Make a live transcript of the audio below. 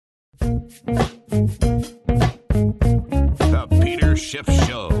The Peter Schiff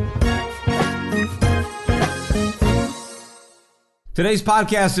Show. Today's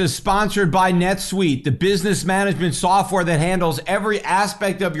podcast is sponsored by NetSuite, the business management software that handles every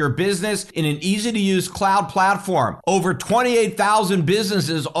aspect of your business in an easy-to-use cloud platform. Over 28,000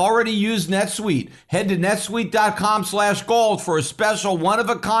 businesses already use NetSuite. Head to netsuite.com/gold for a special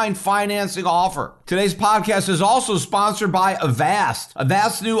one-of-a-kind financing offer. Today's podcast is also sponsored by Avast.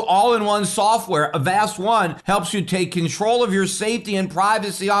 Avast's new all-in-one software, Avast One, helps you take control of your safety and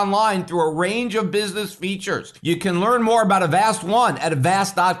privacy online through a range of business features. You can learn more about Avast One at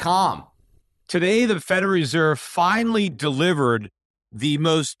avast.com. Today, the Federal Reserve finally delivered the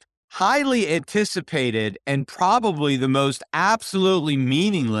most highly anticipated and probably the most absolutely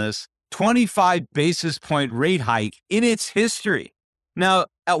meaningless 25 basis point rate hike in its history. Now,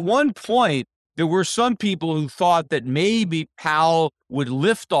 at one point, there were some people who thought that maybe Powell would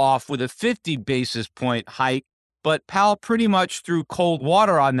lift off with a 50 basis point hike, but Powell pretty much threw cold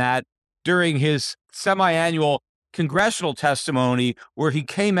water on that during his semi-annual congressional testimony, where he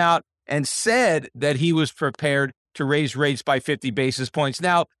came out and said that he was prepared to raise rates by 50 basis points.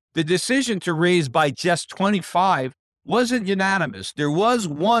 Now, the decision to raise by just 25 wasn't unanimous. There was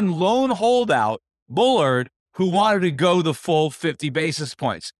one lone holdout, Bullard, who wanted to go the full 50 basis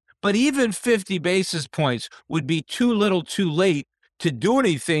points. But even 50 basis points would be too little too late to do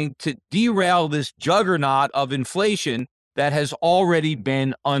anything to derail this juggernaut of inflation that has already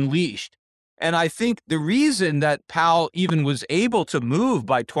been unleashed. And I think the reason that Powell even was able to move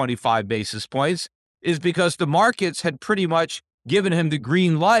by 25 basis points is because the markets had pretty much given him the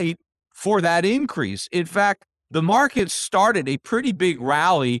green light for that increase. In fact, the markets started a pretty big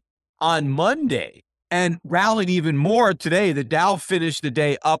rally on Monday and rallied even more today. The Dow finished the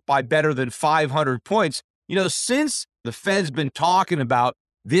day up by better than 500 points. You know, since the Fed's been talking about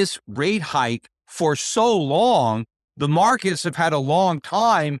this rate hike for so long, the markets have had a long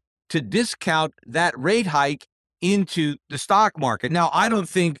time to discount that rate hike into the stock market. Now, I don't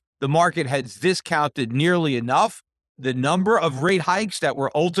think the market has discounted nearly enough the number of rate hikes that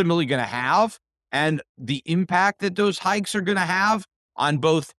we're ultimately going to have and the impact that those hikes are going to have on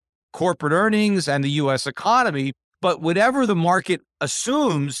both corporate earnings and the U.S. economy. But whatever the market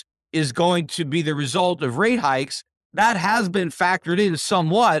assumes is going to be the result of rate hikes, that has been factored in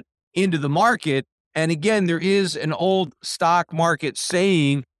somewhat into the market. And again, there is an old stock market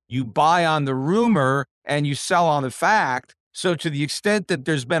saying, you buy on the rumor and you sell on the fact. So to the extent that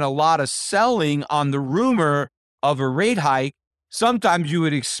there's been a lot of selling on the rumor of a rate hike, sometimes you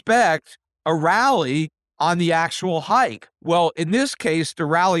would expect a rally on the actual hike. Well, in this case, the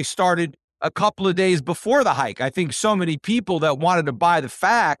rally started a couple of days before the hike. I think so many people that wanted to buy the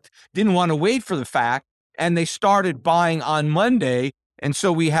fact didn't want to wait for the fact, and they started buying on Monday. And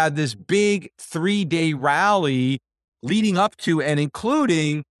so we had this big 3-day rally leading up to and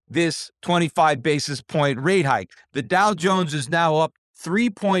including this 25 basis point rate hike. The Dow Jones is now up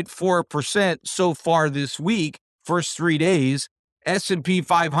 3.4% so far this week, first 3 days. S&P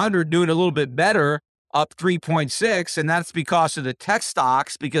 500 doing a little bit better, up 3.6, and that's because of the tech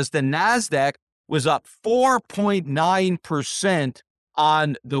stocks, because the NASDAQ was up 4.9%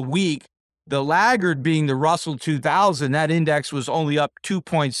 on the week. The laggard being the Russell 2000, that index was only up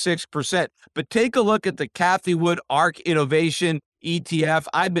 2.6%. But take a look at the Cathie Wood ARK Innovation ETF.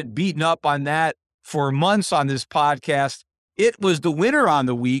 I've been beaten up on that for months on this podcast. It was the winner on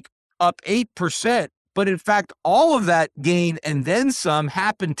the week, up 8%. But in fact, all of that gain and then some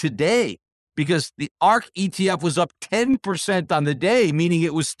happened today because the ARK ETF was up 10% on the day, meaning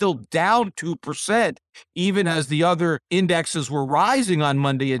it was still down 2%, even as the other indexes were rising on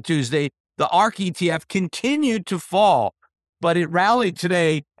Monday and Tuesday. The ARK ETF continued to fall, but it rallied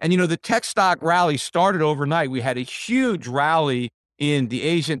today. And, you know, the tech stock rally started overnight. We had a huge rally in the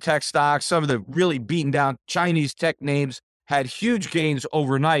Asian tech stocks. Some of the really beaten down Chinese tech names had huge gains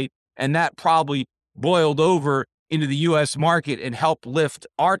overnight, and that probably boiled over into the U.S. market and helped lift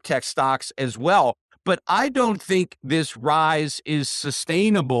our tech stocks as well. But I don't think this rise is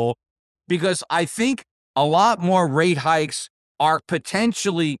sustainable because I think a lot more rate hikes are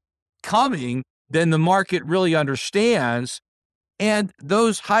potentially coming than the market really understands. And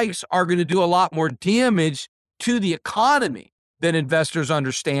those hikes are going to do a lot more damage to the economy than investors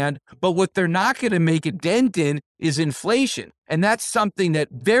understand. But what they're not going to make a dent in is inflation. And that's something that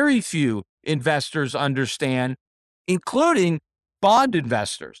very few investors understand, including bond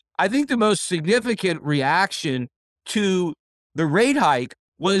investors. I think the most significant reaction to the rate hike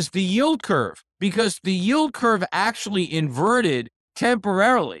was the yield curve, because the yield curve actually inverted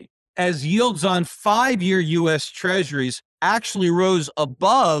temporarily as yields on 5-year U.S. Treasuries actually rose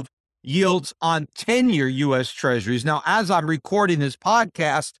above yields on 10-year U.S. Treasuries. Now, as I'm recording this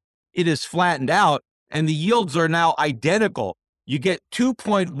podcast, it is flattened out, and the yields are now identical. You get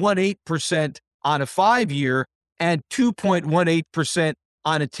 2.18% on a 5-year and 2.18%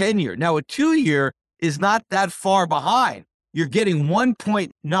 on a 10-year. Now, a 2-year is not that far behind. You're getting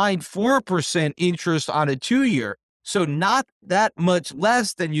 1.94% interest on a 2-year. So not that much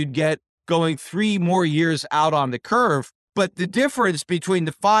less than you'd get going 3 more years out on the curve. But the difference between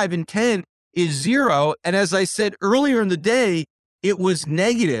the 5 and 10 is 0. And as I said earlier in the day, it was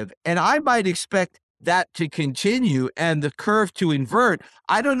negative. And I might expect that to continue and the curve to invert.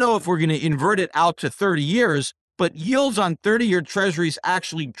 I don't know if we're going to invert it out to 30 years, but yields on 30-year treasuries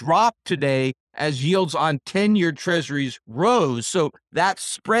actually dropped today as yields on 10-year treasuries rose. So that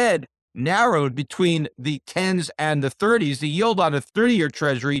spread narrowed between the 10s and the 30s. The yield on a 30-year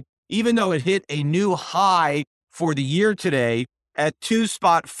treasury, even though it hit a new high for the year today at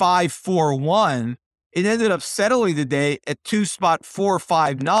 2.541, it ended up settling the day at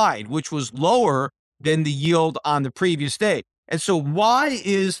 2.459, which was lower than the yield on the previous day. And so why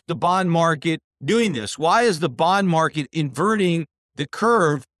is the bond market doing this? Why is the bond market inverting the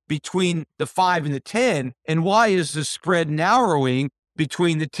curve between the 5 and the 10? And why is the spread narrowing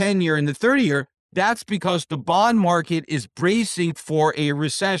between the 10-year and the 30-year? That's because the bond market is bracing for a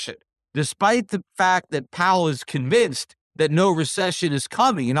recession. Despite the fact that Powell is convinced that no recession is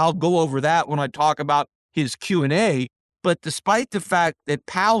coming, and I'll go over that when I talk about his Q&A, but despite the fact that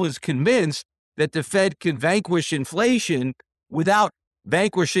Powell is convinced that the Fed can vanquish inflation without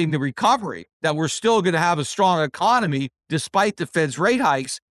vanquishing the recovery, that we're still going to have a strong economy despite the Fed's rate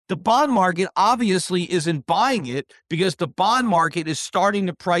hikes, the bond market obviously isn't buying it because the bond market is starting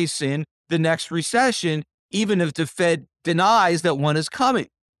to price in the next recession, even if the Fed denies that one is coming.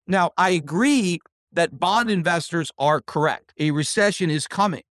 Now, I agree that bond investors are correct. A recession is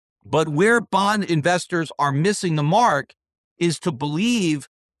coming. But where bond investors are missing the mark is to believe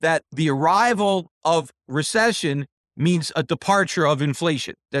that the arrival of recession means a departure of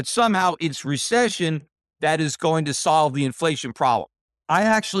inflation, that somehow it's recession that is going to solve the inflation problem. I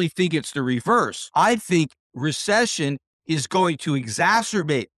actually think it's the reverse. I think recession is going to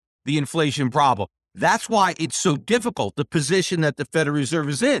exacerbate the inflation problem. That's why it's so difficult, the position that the Federal Reserve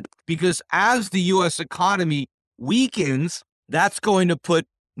is in, because as the U.S. economy weakens, that's going to put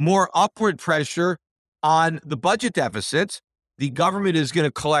more upward pressure on the budget deficits. The government is going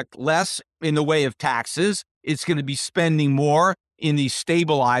to collect less in the way of taxes. It's going to be spending more in these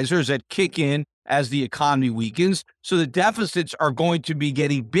stabilizers that kick in as the economy weakens. So the deficits are going to be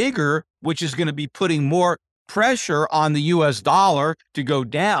getting bigger, which is going to be putting more pressure on the U.S. dollar to go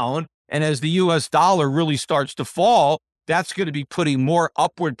down. And as the U.S. dollar really starts to fall, that's going to be putting more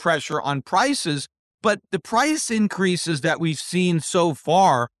upward pressure on prices. But the price increases that we've seen so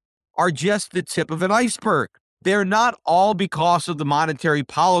far are just the tip of an iceberg. They're not all because of the monetary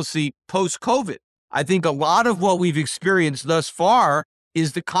policy post-COVID. I think a lot of what we've experienced thus far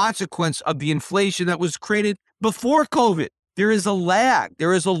is the consequence of the inflation that was created before COVID. There is a lag.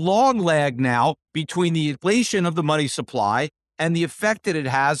 There is a long lag now between the inflation of the money supply and the effect that it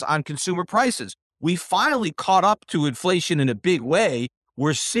has on consumer prices. We finally caught up to inflation in a big way.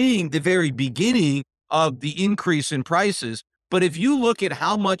 We're seeing the very beginning of the increase in prices. But if you look at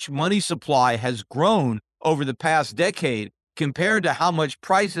how much money supply has grown over the past decade compared to how much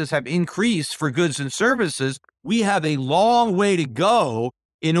prices have increased for goods and services, we have a long way to go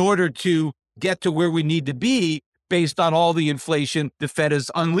in order to get to where we need to be based on all the inflation the Fed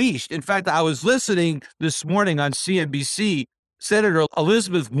has unleashed. In fact, I was listening this morning on CNBC. Senator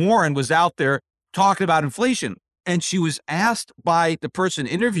Elizabeth Warren was out there talking about inflation, and she was asked by the person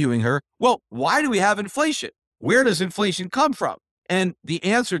interviewing her, well, why do we have inflation? Where does inflation come from? And the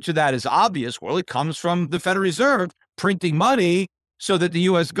answer to that is obvious. Well, it comes from the Federal Reserve printing money so that the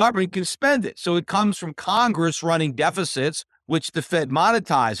U.S. government can spend it. So it comes from Congress running deficits, which the Fed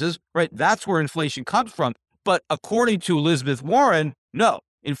monetizes, right? That's where inflation comes from. But according to Elizabeth Warren, no,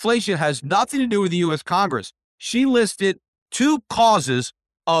 inflation has nothing to do with the U.S. Congress. She listed 2 causes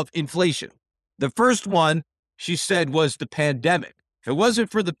of inflation. The first one, she said, was the pandemic. If it wasn't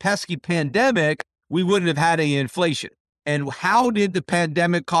for the pesky pandemic, we wouldn't have had any inflation. And how did the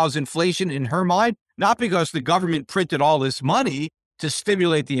pandemic cause inflation in her mind? Not because the government printed all this money to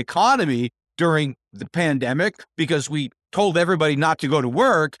stimulate the economy during the pandemic, because we told everybody not to go to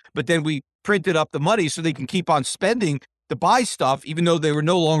work, but then we printed up the money so they can keep on spending to buy stuff, even though they were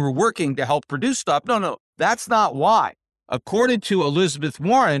no longer working to help produce stuff. No, that's not why. According to Elizabeth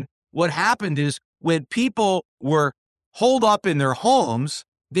Warren, what happened is when people were holed up in their homes,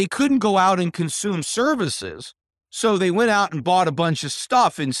 they couldn't go out and consume services. So they went out and bought a bunch of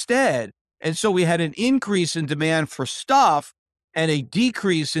stuff instead. And so we had an increase in demand for stuff and a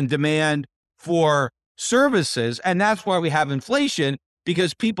decrease in demand for services. And that's why we have inflation,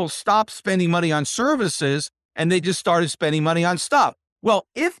 because people stopped spending money on services and they just started spending money on stuff. Well,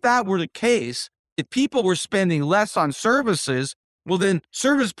 if that were the case, if people were spending less on services, well, then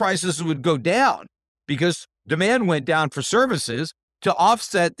service prices would go down because demand went down for services to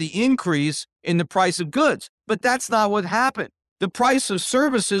offset the increase in the price of goods. But that's not what happened. The price of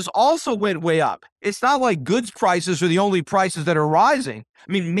services also went way up. It's not like goods prices are the only prices that are rising.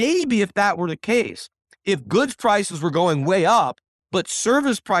 I mean, maybe if that were the case, if goods prices were going way up, but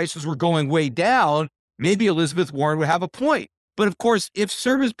service prices were going way down, maybe Elizabeth Warren would have a point. But of course, if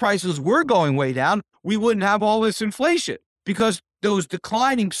service prices were going way down, we wouldn't have all this inflation because those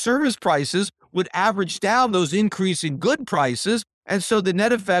declining service prices would average down those increasing good prices. And so the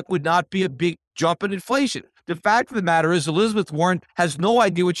net effect would not be a big jump in inflation. The fact of the matter is Elizabeth Warren has no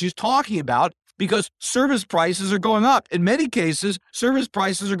idea what she's talking about because service prices are going up. In many cases, service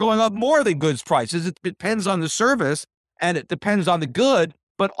prices are going up more than goods prices. It depends on the service and it depends on the good,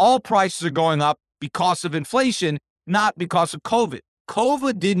 but all prices are going up because of inflation, not because of COVID.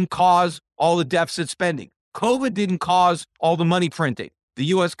 COVID didn't cause all the deficit spending. COVID didn't cause all the money printing. The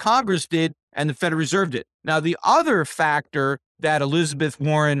U.S. Congress did, and the Federal Reserve did. Now, the other factor that Elizabeth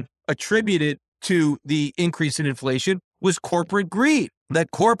Warren attributed to the increase in inflation was corporate greed,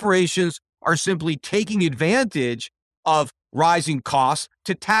 that corporations are simply taking advantage of rising costs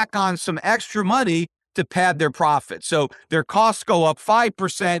to tack on some extra money to pad their profits. So their costs go up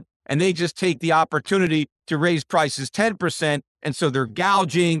 5%, and they just take the opportunity to raise prices 10%. And so they're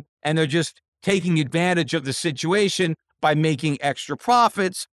gouging and they're just taking advantage of the situation by making extra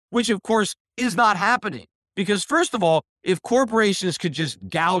profits, which of course is not happening. Because first of all, if corporations could just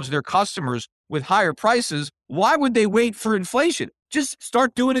gouge their customers with higher prices, why would they wait for inflation? Just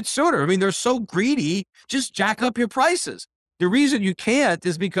start doing it sooner. I mean, they're so greedy, just jack up your prices. The reason you can't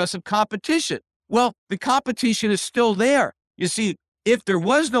is because of competition. Well, the competition is still there. You see, if there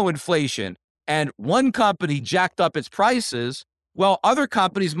was no inflation and one company jacked up its prices, well, other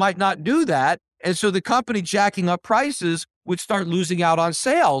companies might not do that. And so the company jacking up prices would start losing out on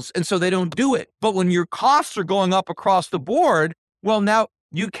sales. And so they don't do it. But when your costs are going up across the board, well, now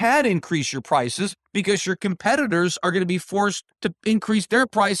you can increase your prices because your competitors are going to be forced to increase their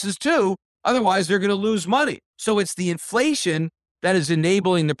prices too. Otherwise, they're going to lose money. So it's the inflation that is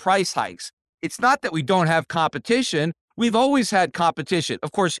enabling the price hikes. It's not that we don't have competition. We've always had competition.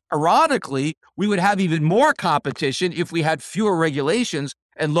 Of course, ironically, we would have even more competition if we had fewer regulations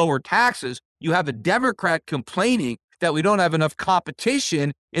and lower taxes. You have a Democrat complaining that we don't have enough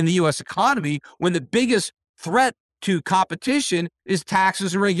competition in the U.S. economy when the biggest threat to competition is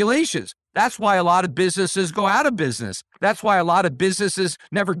taxes and regulations. That's why a lot of businesses go out of business. That's why a lot of businesses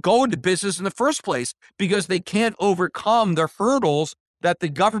never go into business in the first place, because they can't overcome the hurdles that the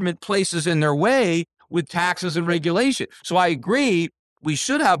government places in their way with taxes and regulation. So I agree, we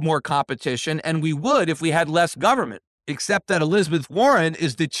should have more competition, and we would if we had less government, except that Elizabeth Warren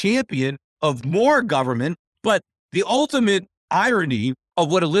is the champion of more government. But the ultimate irony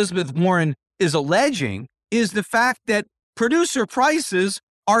of what Elizabeth Warren is alleging is the fact that producer prices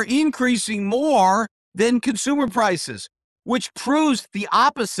are increasing more than consumer prices, which proves the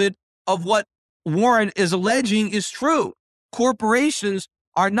opposite of what Warren is alleging is true. Corporations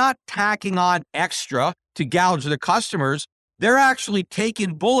are not tacking on extra to gouge their customers. They're actually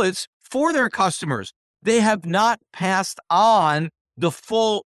taking bullets for their customers. They have not passed on the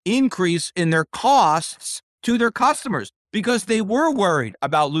full increase in their costs to their customers because they were worried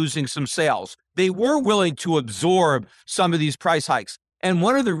about losing some sales. They were willing to absorb some of these price hikes. And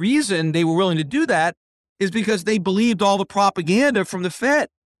one of the reasons they were willing to do that is because they believed all the propaganda from the Fed.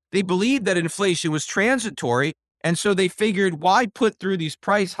 They believed that inflation was transitory. And so they figured, why put through these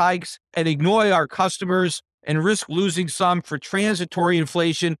price hikes and ignore our customers and risk losing some for transitory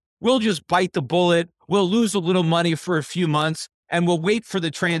inflation? We'll just bite the bullet. We'll lose a little money for a few months and we'll wait for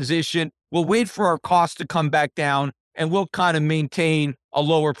the transition. We'll wait for our costs to come back down and we'll kind of maintain a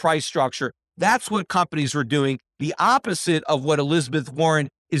lower price structure. That's what companies were doing, the opposite of what Elizabeth Warren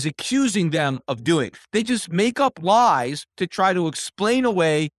is accusing them of doing. They just make up lies to try to explain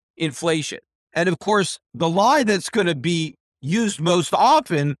away inflation. And of course, the lie that's going to be used most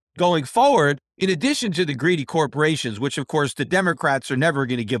often going forward, in addition to the greedy corporations, which of course the Democrats are never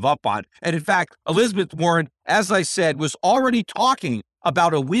going to give up on. And in fact, Elizabeth Warren, as I said, was already talking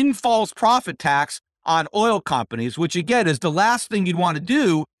about a windfalls profit tax on oil companies, which again is the last thing you'd want to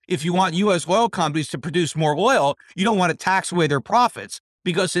do if you want U.S. oil companies to produce more oil. You don't want to tax away their profits.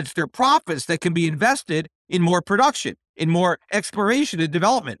 because it's their profits that can be invested in more production, in more exploration and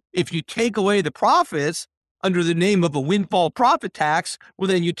development. If you take away the profits under the name of a windfall profit tax, well,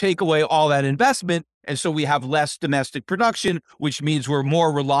 then you take away all that investment. And so we have less domestic production, which means we're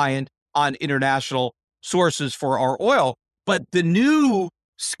more reliant on international sources for our oil. But the new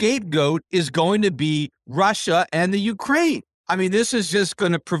scapegoat is going to be Russia and the Ukraine. I mean, this is just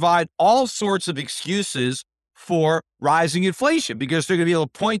going to provide all sorts of excuses for rising inflation, because they're going to be able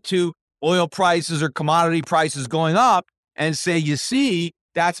to point to oil prices or commodity prices going up and say, you see,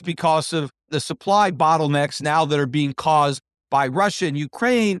 that's because of the supply bottlenecks now that are being caused by Russia and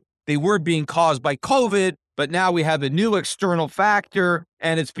Ukraine. They were being caused by COVID, but now we have a new external factor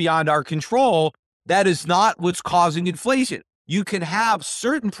and it's beyond our control. That is not what's causing inflation. You can have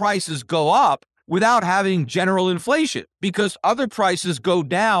certain prices go up without having general inflation because other prices go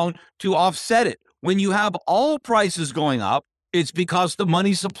down to offset it. When you have all prices going up, it's because the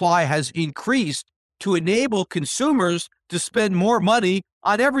money supply has increased to enable consumers to spend more money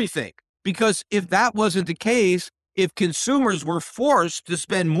on everything. Because if that wasn't the case, if consumers were forced to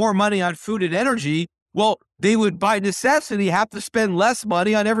spend more money on food and energy, well, they would by necessity have to spend less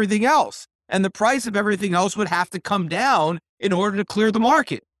money on everything else. And the price of everything else would have to come down in order to clear the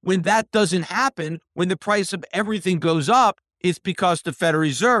market. When that doesn't happen, when the price of everything goes up, it's because the Federal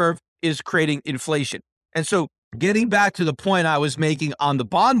Reserve is creating inflation. And so getting back to the point I was making on the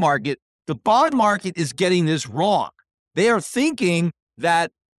bond market is getting this wrong. They are thinking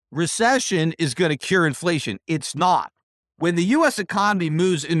that recession is going to cure inflation. It's not. When the U.S. economy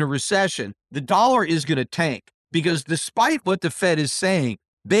moves into recession, the dollar is going to tank because despite what the Fed is saying,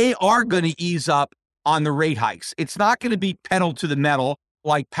 they are going to ease up on the rate hikes. It's not going to be pedal to the metal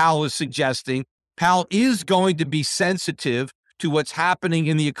like Powell is suggesting. Powell is going to be sensitive to what's happening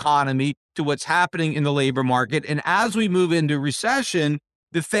in the economy, to what's happening in the labor market. And as we move into recession,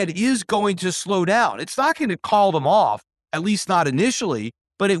 the Fed is going to slow down. It's not going to call them off, at least not initially,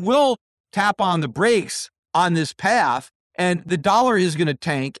 but it will tap on the brakes on this path, and the dollar is going to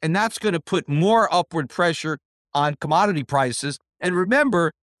tank, and that's going to put more upward pressure on commodity prices. And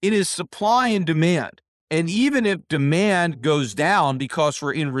remember, it is supply and demand. And even if demand goes down because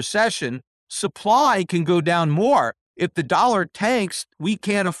we're in recession, supply can go down more. If the dollar tanks, we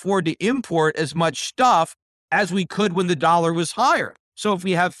can't afford to import as much stuff as we could when the dollar was higher. So if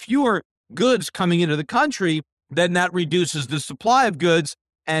we have fewer goods coming into the country, then that reduces the supply of goods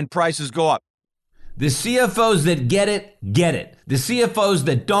and prices go up. The CFOs that get it, get it. The CFOs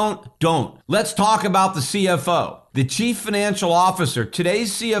that don't. Let's talk about the CFO. The Chief Financial Officer.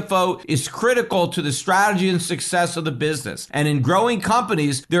 Today's CFO is critical to the strategy and success of the business. And in growing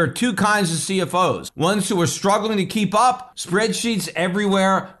companies, there are two kinds of CFOs. Ones who are struggling to keep up, spreadsheets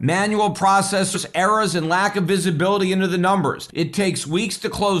everywhere, manual processes, errors, and lack of visibility into the numbers. It takes weeks to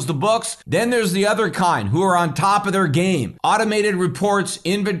close the books. Then there's the other kind who are on top of their game. Automated reports,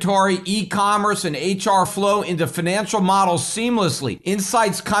 inventory, e-commerce, and HR flow into financial models seamlessly.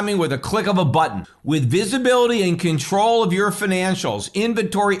 Insights coming with a click of a button. With visibility and control of your financials,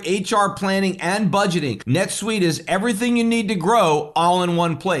 inventory, HR planning, and budgeting, NetSuite is everything you need to grow all in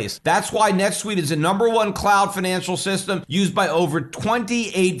one place. That's why NetSuite is the #1 cloud financial system used by over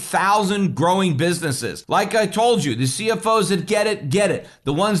 28,000 growing businesses. Like I told you, the CFOs that get it, get it.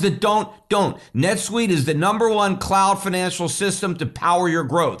 The ones that don't. NetSuite is the #1 cloud financial system to power your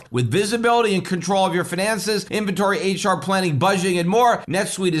growth. With visibility and control of your finances, inventory, HR planning, budgeting, and more,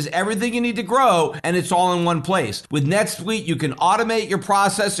 NetSuite is everything you need to grow, and it's all in one place. With NetSuite, you can automate your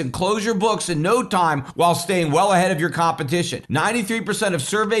process and close your books in no time while staying well ahead of your competition. 93% of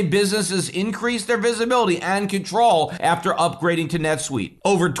surveyed businesses increase their visibility and control after upgrading to NetSuite.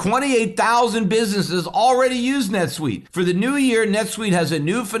 Over 28,000 businesses already use NetSuite. For the new year, NetSuite has a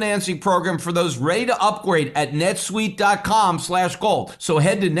new financing program for those ready to upgrade at netsuite.com/gold. So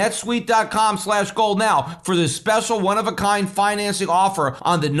head to netsuite.com/gold now for this special one-of-a-kind financing offer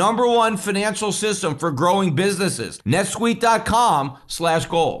on the #1 financial system for growing businesses.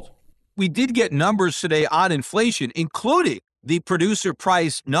 netsuite.com/gold. We did get numbers today on inflation, including the producer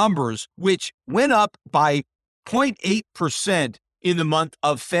price numbers, which went up by 0.8% in the month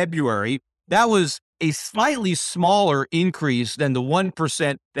of February. That was a slightly smaller increase than the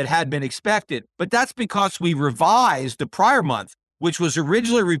 1% that had been expected. But that's because we revised the prior month, which was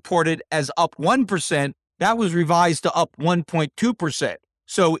originally reported as up 1%. That was revised to up 1.2%.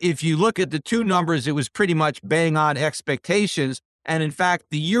 So if you look at the two numbers, it was pretty much bang on expectations. And in fact,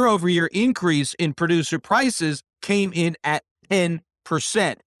 the year-over-year increase in producer prices came in at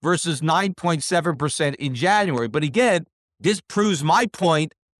 10% versus 9.7% in January. But again, this proves my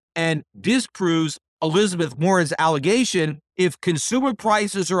point and disproves Elizabeth Warren's allegation, if consumer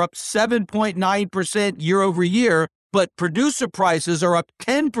prices are up 7.9% year over year, but producer prices are up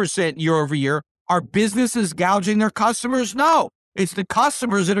 10% year over year, are businesses gouging their customers? No, it's the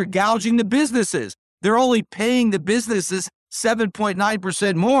customers that are gouging the businesses. They're only paying the businesses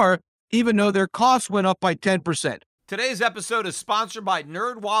 7.9% more, even though their costs went up by 10%. Today's episode is sponsored by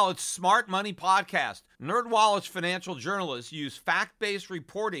NerdWallet's Smart Money Podcast. NerdWallet's financial journalists use fact-based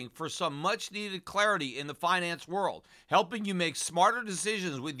reporting for some much-needed clarity in the finance world, helping you make smarter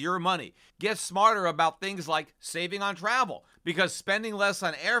decisions with your money. Get smarter about things like saving on travel, because spending less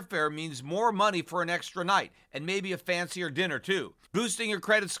on airfare means more money for an extra night, and maybe a fancier dinner too. Boosting your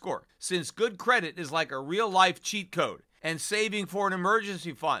credit score, since good credit is like a real-life cheat code. And saving for an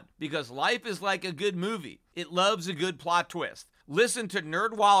emergency fund, because life is like a good movie. It loves a good plot twist. Listen to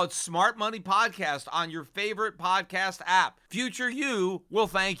NerdWallet's Smart Money Podcast on your favorite podcast app. Future you will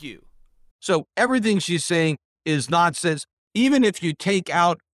thank you. So everything she's saying is nonsense. Even if you take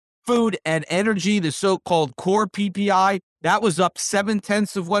out food and energy, the so-called core PPI, that was up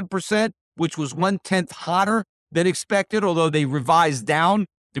 0.7%, which was 1/10 hotter than expected, although they revised down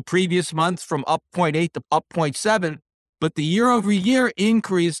the previous month from up 0.8 to up 0.7. But the year-over-year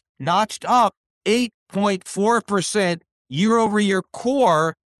increase notched up 8.4% year-over-year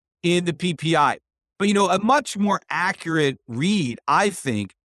core in the PPI. But, a much more accurate read, I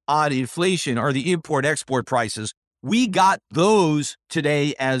think, on inflation are the import-export prices. We got those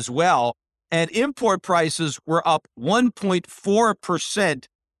today as well, and import prices were up 1.4%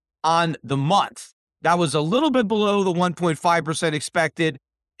 on the month. That was a little bit below the 1.5% expected.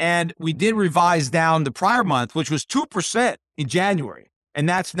 And we did revise down the prior month, which was 2% in January. And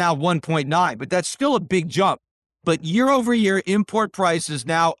that's now 1.9, but that's still a big jump. But year over year, import prices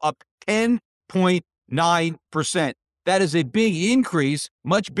now up 10.9%. That is a big increase,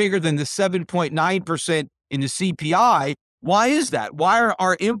 much bigger than the 7.9% in the CPI. Why is that? Why are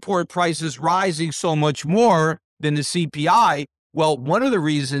our import prices rising so much more than the CPI? Well, one of the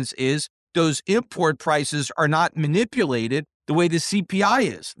reasons is those import prices are not manipulated the way the CPI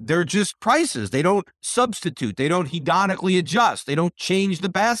is. They're just prices. They don't substitute. They don't hedonically adjust. They don't change the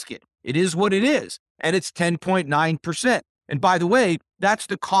basket. It is what it is. And it's 10.9%. And by the way, that's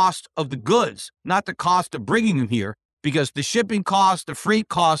the cost of the goods, not the cost of bringing them here, because the shipping cost, the freight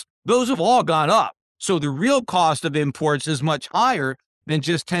cost, those have all gone up. So the real cost of imports is much higher than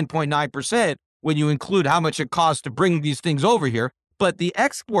just 10.9% when you include how much it costs to bring these things over here. But the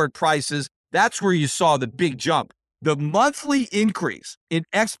export prices, that's where you saw the big jump. The monthly increase in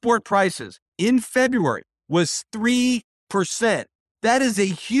export prices in February was 3%. That is a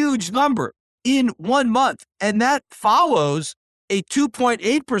huge number in 1 month. And that follows a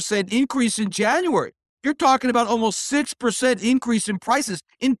 2.8% increase in January. You're talking about almost 6% increase in prices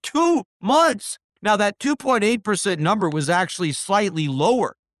in 2 months. Now, that 2.8% number was actually slightly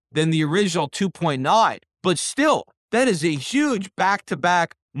lower than the original 2.9, but still, that is a huge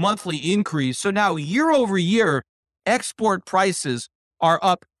back-to-back monthly increase. So now year over year, export prices are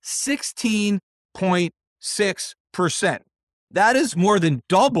up 16.6%. That is more than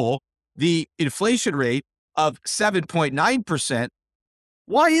double the inflation rate of 7.9%.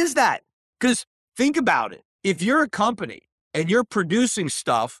 Why is that? Because think about it. If you're a company and you're producing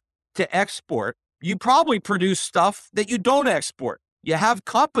stuff to export, you probably produce stuff that you don't export. You have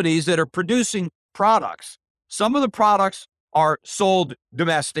companies that are producing products. Some of the products are sold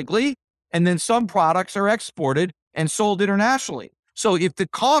domestically, and then some products are exported and sold internationally. So if the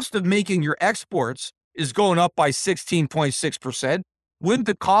cost of making your exports is going up by 16.6%, wouldn't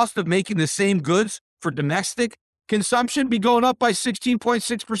the cost of making the same goods for domestic consumption be going up by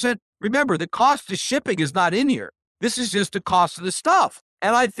 16.6%? Remember, the cost of shipping is not in here. This is just the cost of the stuff.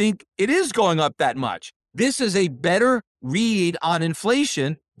 And I think it is going up that much. This is a better read on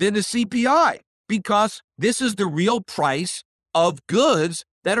inflation than the CPI, because this is the real price of goods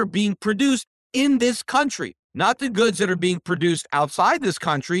that are being produced in this country. Not the goods that are being produced outside this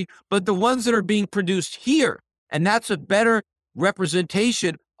country, but the ones that are being produced here. And that's a better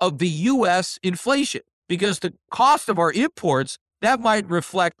representation of the U.S. inflation, because the cost of our imports, that might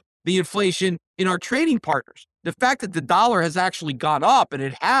reflect the inflation in our trading partners. The fact that the dollar has actually gone up, and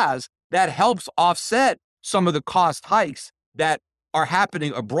it has, that helps offset some of the cost hikes that are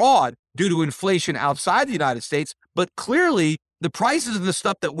happening abroad due to inflation outside the United States. But clearly, the prices of the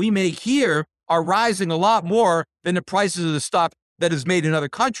stuff that we make here are rising a lot more than the prices of the stuff that is made in other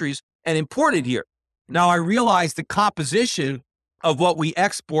countries and imported here. Now, I realize the composition of what we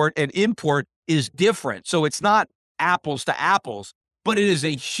export and import is different. So it's not apples to apples, but it is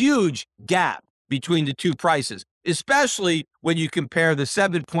a huge gap between the two prices, especially when you compare the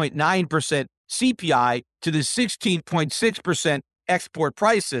 7.9% CPI to the 16.6% export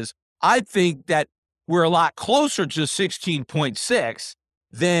prices, I think that we're a lot closer to 16.6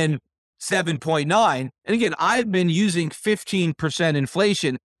 than 7.9. And again, I've been using 15%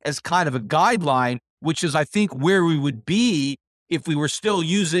 inflation as kind of a guideline, which is, I think, where we would be if we were still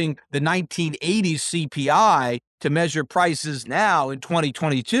using the 1980s CPI to measure prices now in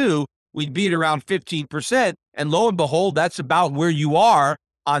 2022. We'd be at around 15%. And lo and behold, that's about where you are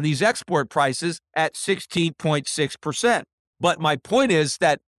on these export prices at 16.6%. But my point is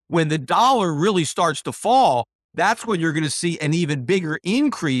that when the dollar really starts to fall, that's when you're going to see an even bigger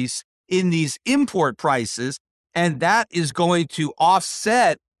increase in these import prices. And that is going to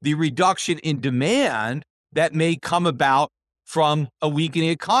offset the reduction in demand that may come about from a weakening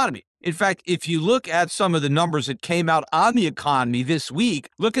economy. In fact, if you look at some of the numbers that came out on the economy this week,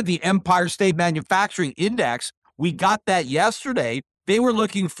 look at the Empire State Manufacturing Index. We got that yesterday. They were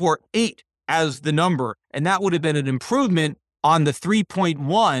looking for 8 as the number, and that would have been an improvement on the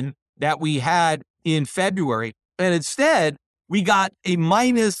 3.1 that we had in February. And instead, we got a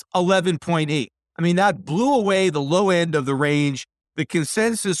minus 11.8. I mean, that blew away the low end of the range. The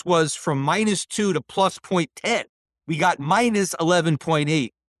consensus was from minus 2 to plus 0.10. We got minus 11.8.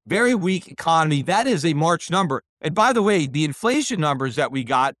 Very weak economy. That is a March number. And by the way, the inflation numbers that we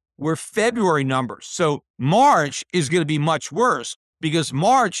got were February numbers. So March is going to be much worse because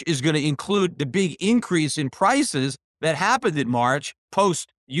March is going to include the big increase in prices that happened in March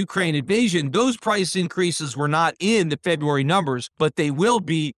post-Ukraine invasion. Those price increases were not in the February numbers, but they will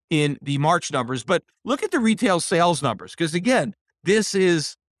be in the March numbers. But look at the retail sales numbers, because again, this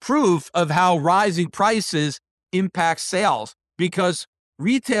is proof of how rising prices impact sales, because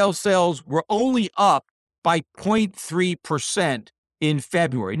retail sales were only up by 0.3% in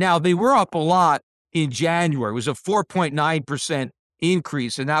February. Now, they were up a lot in January. It was a 4.9%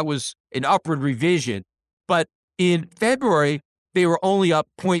 increase, and that was an upward revision. But in February, they were only up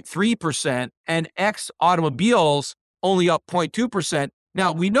 0.3%, and ex-automobiles only up 0.2%.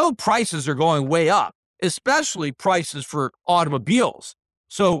 Now, we know prices are going way up, especially prices for automobiles.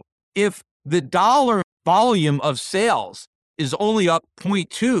 So if the dollar volume of sales is only up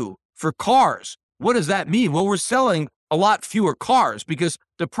 0.2 for cars, what does that mean? Well, we're selling a lot fewer cars because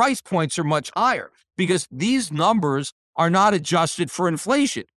the price points are much higher, because these numbers are not adjusted for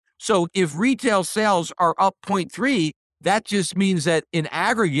inflation. So if retail sales are up 0.3, that just means that in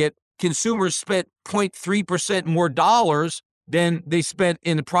aggregate, consumers spent 0.3% more dollars than they spent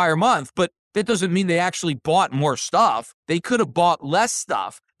in the prior month. But that doesn't mean they actually bought more stuff. They could have bought less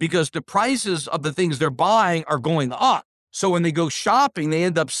stuff because the prices of the things they're buying are going up. So when they go shopping, they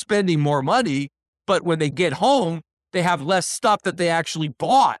end up spending more money. But when they get home, they have less stuff that they actually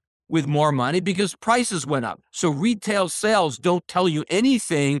bought with more money because prices went up. So retail sales don't tell you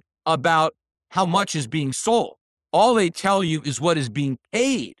anything about how much is being sold. All they tell you is what is being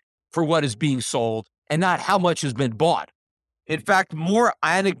paid for what is being sold and not how much has been bought. In fact, more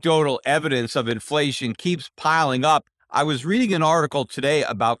anecdotal evidence of inflation keeps piling up. I was reading an article today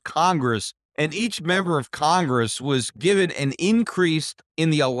about Congress, and each member of Congress was given an increase in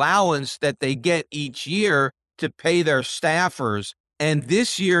the allowance that they get each year to pay their staffers. And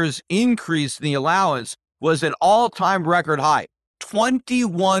this year's increase in the allowance was an all-time record high,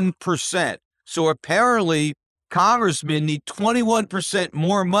 21%. So apparently, congressmen need 21%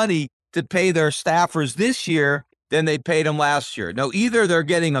 more money to pay their staffers this year than they paid them last year. Now, either they're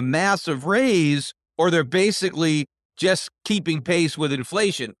getting a massive raise or they're basically just keeping pace with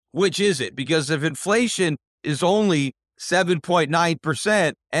inflation. Which is it? Because if inflation is only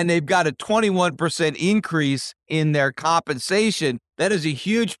 7.9% and they've got a 21% increase in their compensation, that is a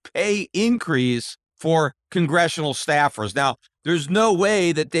huge pay increase for congressional staffers. Now, there's no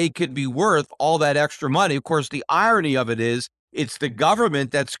way that they could be worth all that extra money. Of course, the irony of it is it's the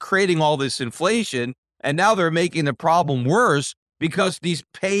government that's creating all this inflation, and now they're making the problem worse because these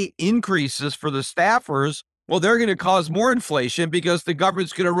pay increases for the staffers, well, they're going to cause more inflation because the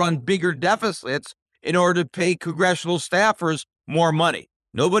government's going to run bigger deficits in order to pay congressional staffers more money.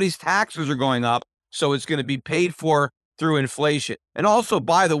 Nobody's taxes are going up, so it's going to be paid for through inflation. And also,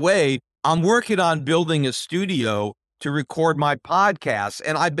 by the way, I'm working on building a studio to record my podcast,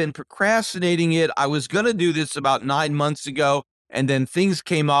 and I've been procrastinating it. I was going to do this about 9 months ago, and then things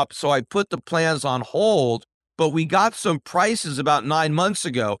came up, so I put the plans on hold. But we got some prices about 9 months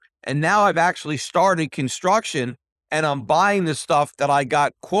ago, and now I've actually started construction, and I'm buying the stuff that I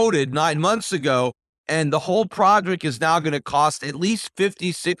got quoted 9 months ago, and the whole project is now going to cost at least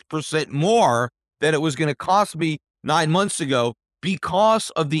 56% more than it was going to cost me 9 months ago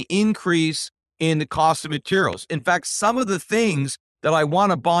because of the increase in the cost of materials. In fact, some of the things that I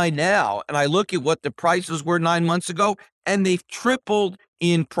want to buy now. And I look at what the prices were 9 months ago, and they've tripled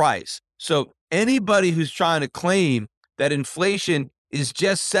in price. So anybody who's trying to claim that inflation is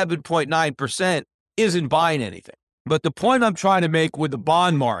just 7.9% isn't buying anything. But the point I'm trying to make with the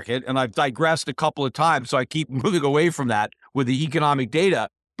bond market, and I've digressed a couple of times, so I keep moving away from that with the economic data,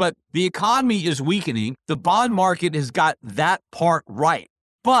 but the economy is weakening. The bond market has got that part right.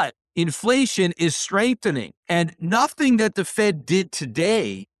 But inflation is strengthening, and nothing that the Fed did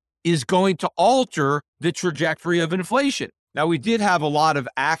today is going to alter the trajectory of inflation. Now, we did have a lot of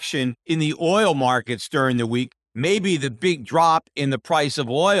action in the oil markets during the week. Maybe the big drop in the price of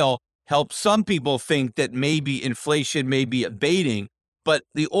oil helped some people think that maybe inflation may be abating, but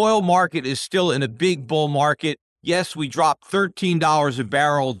the oil market is still in a big bull market. Yes, we dropped $13 a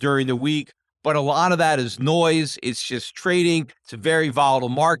barrel during the week, but a lot of that is noise. It's just trading. It's a very volatile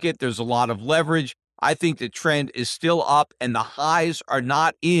market. There's a lot of leverage. I think the trend is still up and the highs are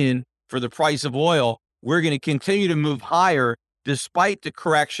not in for the price of oil. We're going to continue to move higher despite the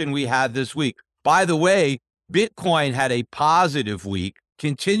correction we had this week. By the way, Bitcoin had a positive week,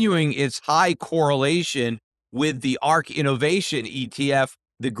 continuing its high correlation with the ARK Innovation ETF.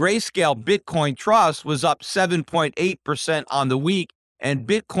 The Grayscale Bitcoin Trust was up 7.8% on the week, and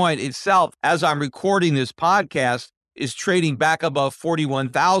Bitcoin itself, as I'm recording this podcast, is trading back above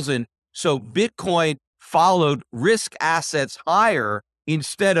 41,000. So Bitcoin followed risk assets higher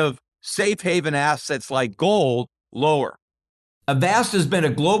instead of safe haven assets like gold lower. Avast has been a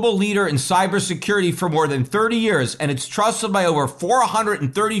global leader in cybersecurity for more than 30 years, and it's trusted by over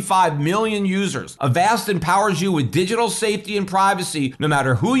 435 million users. Avast empowers you with digital safety and privacy, no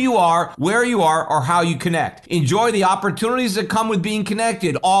matter who you are, where you are, or how you connect. Enjoy the opportunities that come with being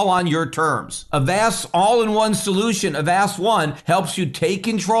connected, all on your terms. Avast's all-in-one solution, Avast One, helps you take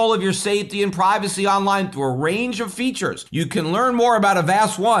control of your safety and privacy online through a range of features. You can learn more about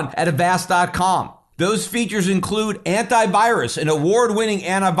Avast One at avast.com. Those features include antivirus, an award-winning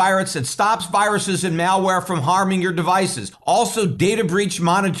antivirus that stops viruses and malware from harming your devices. Also, data breach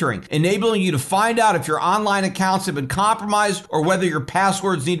monitoring, enabling you to find out if your online accounts have been compromised or whether your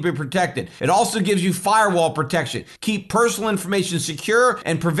passwords need to be protected. It also gives you firewall protection, keep personal information secure,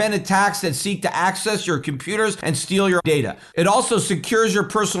 and prevent attacks that seek to access your computers and steal your data. It also secures your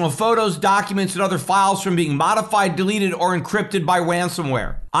personal photos, documents, and other files from being modified, deleted, or encrypted by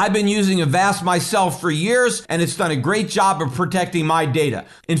ransomware. I've been using Avast myself for years, and it's done a great job of protecting my data.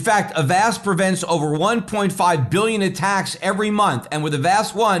 In fact, Avast prevents over 1.5 billion attacks every month, and with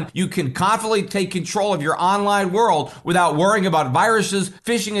Avast One, you can confidently take control of your online world without worrying about viruses,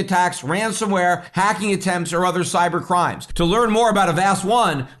 phishing attacks, ransomware, hacking attempts, or other cyber crimes. To learn more about Avast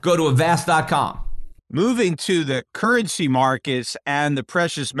One, go to avast.com. Moving to the currency markets and the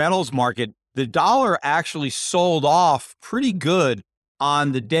precious metals market, the dollar actually sold off pretty good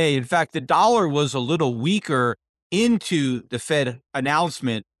on the day. In fact, the dollar was a little weaker into the Fed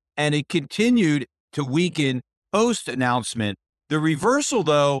announcement, and it continued to weaken post-announcement. The reversal,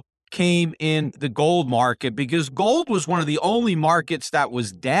 though, came in the gold market because gold was one of the only markets that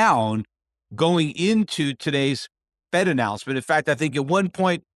was down going into today's Fed announcement. In fact, I think at one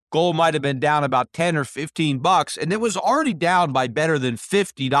point, gold might have been down about 10 or 15 bucks, and it was already down by better than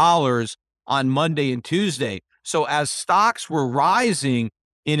 $50 on Monday and Tuesday. So as stocks were rising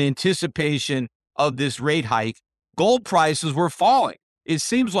in anticipation of this rate hike, gold prices were falling. It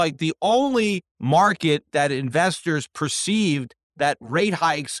seems like the only market that investors perceived that rate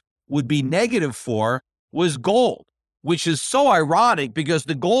hikes would be negative for was gold, which is so ironic because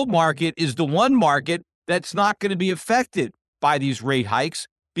the gold market is the one market that's not going to be affected by these rate hikes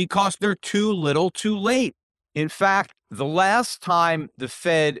because they're too little too late. In fact, the last time the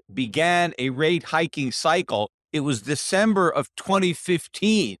Fed began a rate hiking cycle, it was December of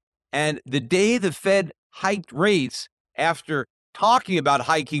 2015. And the day the Fed hiked rates, after talking about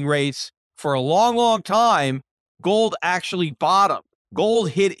hiking rates for a long, long time, gold actually bottomed.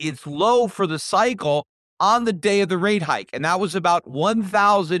 Gold hit its low for the cycle on the day of the rate hike. And that was about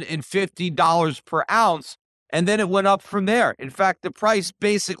 $1,050 per ounce. And then it went up from there. In fact, the price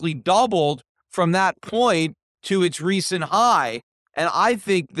basically doubled from that point to its recent high. And I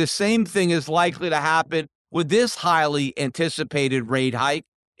think the same thing is likely to happen with this highly anticipated rate hike.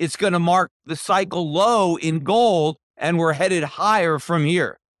 It's going to mark the cycle low in gold, and we're headed higher from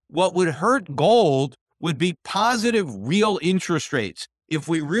here. What would hurt gold would be positive real interest rates. If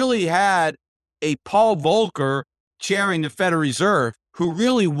we really had a Paul Volcker chairing the Federal Reserve, who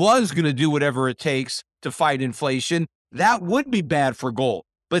really was going to do whatever it takes to fight inflation, that would be bad for gold.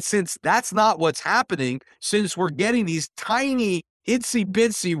 But since that's not what's happening, since we're getting these tiny itsy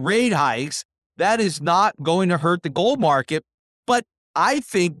bitsy rate hikes, that is not going to hurt the gold market. But I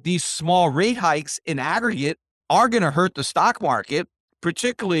think these small rate hikes in aggregate are going to hurt the stock market,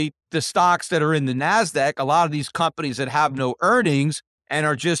 particularly the stocks that are in the NASDAQ. A lot of these companies that have no earnings and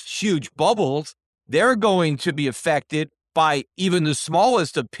are just huge bubbles, they're going to be affected by even the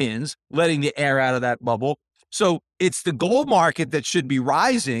smallest of pins, letting the air out of that bubble. So it's the gold market that should be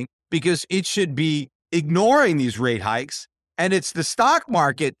rising because it should be ignoring these rate hikes. And it's the stock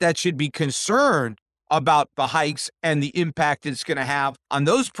market that should be concerned about the hikes and the impact it's going to have on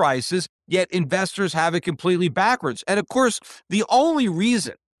those prices, yet investors have it completely backwards. And of course, the only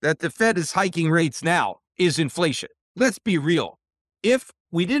reason that the Fed is hiking rates now is inflation. Let's be real. If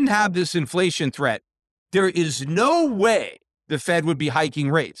we didn't have this inflation threat, there is no way the Fed would be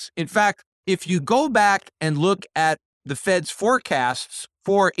hiking rates. In fact, if you go back and look at the Fed's forecasts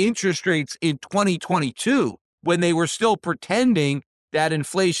for interest rates in 2022, when they were still pretending that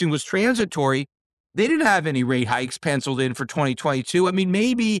inflation was transitory, they didn't have any rate hikes penciled in for 2022. I mean,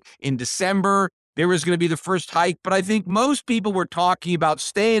 maybe in December there was going to be the first hike, but I think most people were talking about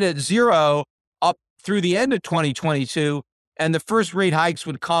staying at zero up through the end of 2022, and the first rate hikes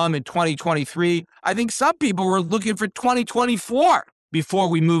would come in 2023. I think some people were looking for 2024 before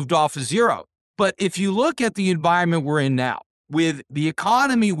we moved off of zero. But if you look at the environment we're in now, with the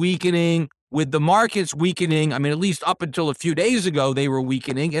economy weakening, with the markets weakening, I mean, at least up until a few days ago, they were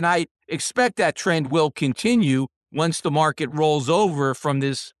weakening. And I expect that trend will continue once the market rolls over from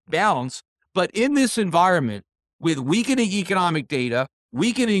this balance. But in this environment, with weakening economic data,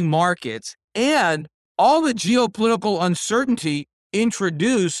 weakening markets, and all the geopolitical uncertainty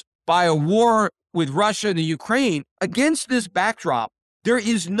introduced by a war with Russia and the Ukraine, against this backdrop, there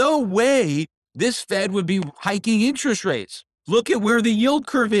is no way this Fed would be hiking interest rates. Look at where the yield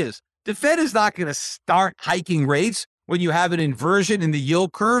curve is. The Fed is not going to start hiking rates when you have an inversion in the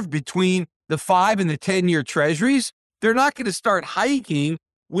yield curve between the 5 and the 10-year treasuries. They're not going to start hiking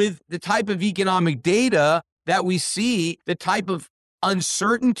with the type of economic data that we see, the type of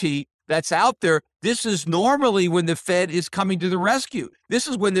uncertainty that's out there. This is normally when the Fed is coming to the rescue. This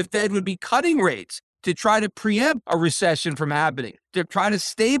is when the Fed would be cutting rates to try to preempt a recession from happening, to try to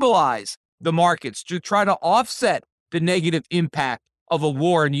stabilize the markets, to try to offset the negative impact of a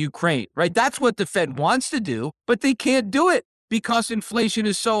war in Ukraine, right? That's what the Fed wants to do, but they can't do it because inflation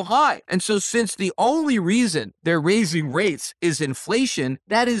is so high. And so since the only reason they're raising rates is inflation,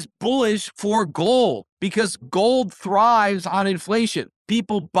 that is bullish for gold because gold thrives on inflation.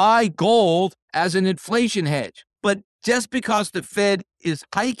 People buy gold as an inflation hedge. But just because the Fed is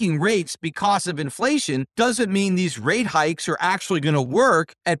hiking rates because of inflation doesn't mean these rate hikes are actually going to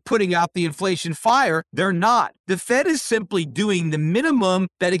work at putting out the inflation fire. They're not. The Fed is simply doing the minimum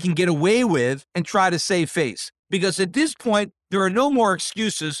that it can get away with and try to save face. Because at this point, there are no more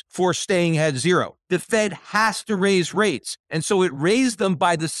excuses for staying at zero. The Fed has to raise rates. And so it raised them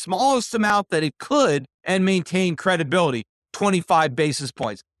by the smallest amount that it could and maintain credibility, 25 basis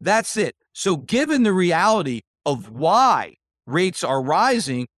points. That's it. So given the reality of why rates are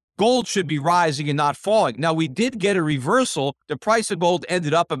rising, gold should be rising and not falling. Now, we did get a reversal. The price of gold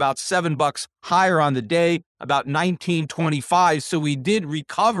ended up about $7 higher on the day, about $19.25. So we did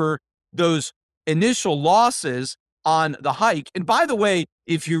recover those initial losses on the hike. And by the way,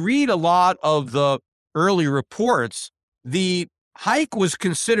 if you read a lot of the early reports, the hike was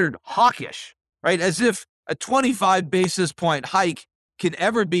considered hawkish, right? As if a 25 basis point hike can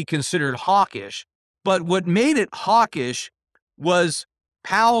ever be considered hawkish. But what made it hawkish was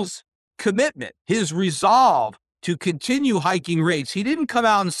Powell's commitment, his resolve to continue hiking rates. He didn't come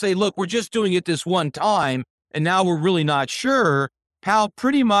out and say, look, we're just doing it this one time, and now we're really not sure. Powell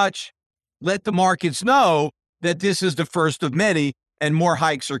pretty much let the markets know that this is the first of many and more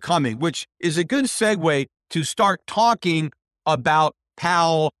hikes are coming, which is a good segue to start talking about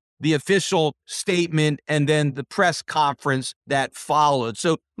Powell, the official statement, and then the press conference that followed.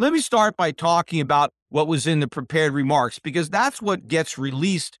 So let me start by talking about what was in the prepared remarks, because that's what gets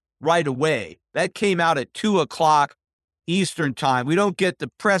released right away. That came out at 2:00 Eastern time. We don't get the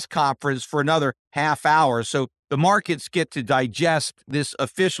press conference for another half hour. So the markets get to digest this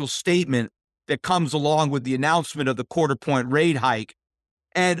official statement that comes along with the announcement of the quarter-point rate hike.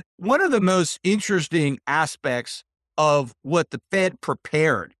 And one of the most interesting aspects of what the Fed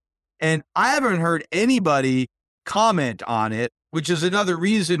prepared, and I haven't heard anybody comment on it, which is another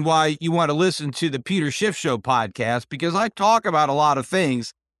reason why you want to listen to the Peter Schiff Show podcast, because I talk about a lot of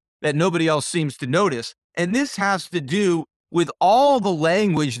things that nobody else seems to notice. And this has to do with all the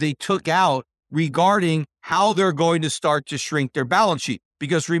language they took out regarding how they're going to start to shrink their balance sheet.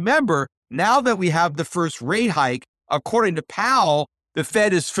 Because remember, now that we have the first rate hike, according to Powell, the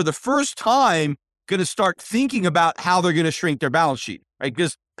Fed is for the first time going to start thinking about how they're going to shrink their balance sheet, right?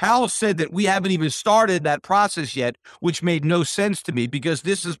 Because Powell said that we haven't even started that process yet, which made no sense to me because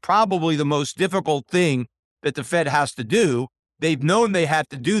this is probably the most difficult thing that the Fed has to do. They've known they had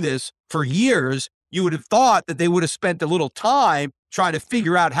to do this for years. You would have thought that they would have spent a little time trying to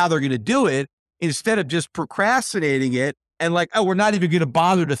figure out how they're going to do it instead of just procrastinating it and like, oh, we're not even going to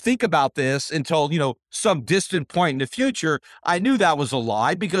bother to think about this until, some distant point in the future. I knew that was a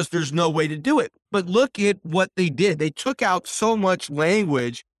lie because there's no way to do it. But look at what they did. They took out so much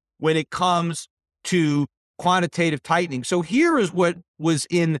language when it comes to quantitative tightening. So here is what was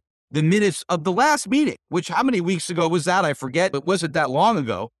in the minutes of the last meeting, which how many weeks ago was that? I forget. It wasn't that long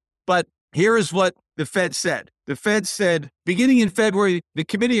ago. But here is what the Fed said. The Fed said, beginning in February, the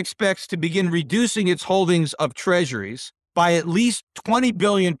committee expects to begin reducing its holdings of treasuries by at least $20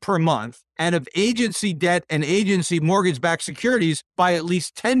 billion per month and of agency debt and agency mortgage-backed securities by at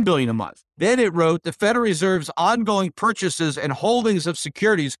least $10 billion a month. Then it wrote, the Federal Reserve's ongoing purchases and holdings of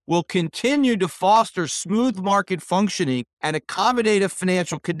securities will continue to foster smooth market functioning and accommodative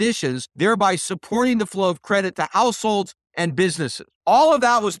financial conditions, thereby supporting the flow of credit to households and businesses. All of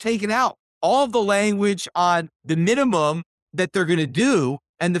that was taken out. All of the language on the minimum that they're going to do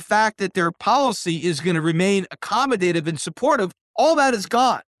and the fact that their policy is going to remain accommodative and supportive, all that is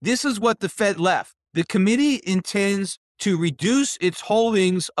gone. This is what the Fed left. The committee intends to reduce its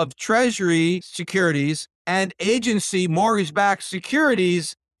holdings of Treasury securities and agency mortgage-backed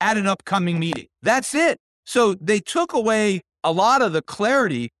securities at an upcoming meeting. That's it. So they took away a lot of the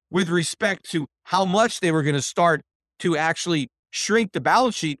clarity with respect to how much they were going to start to actually shrink the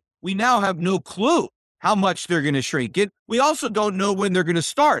balance sheet. We now have no clue how much they're going to shrink it. We also don't know when they're going to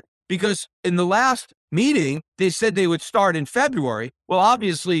start because in the last meeting, they said they would start in February. Well,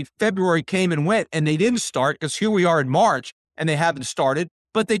 obviously, February came and went and they didn't start because here we are in March and they haven't started,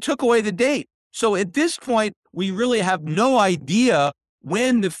 but they took away the date. So at this point, we really have no idea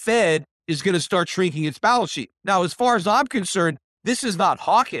when the Fed is going to start shrinking its balance sheet. Now, as far as I'm concerned, this is not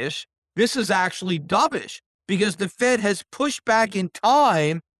hawkish. This is actually dovish because the Fed has pushed back in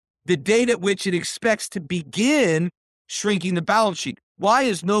time the date at which it expects to begin shrinking the balance sheet. Why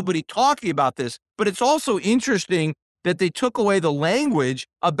is nobody talking about this? But it's also interesting that they took away the language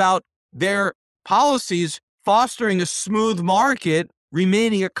about their policies fostering a smooth market,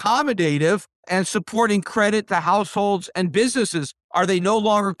 remaining accommodative, and supporting credit to households and businesses. Are they no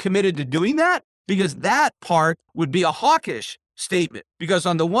longer committed to doing that? Because that part would be a hawkish statement. Because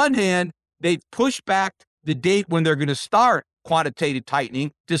on the one hand, they've pushed back the date when they're going to start quantitative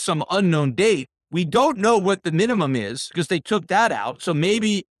tightening to some unknown date. We don't know what the minimum is because they took that out. So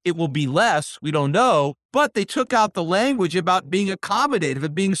maybe it will be less. We don't know. But they took out the language about being accommodative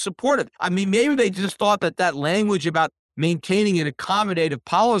and being supportive. I mean, maybe they just thought that that language about maintaining an accommodative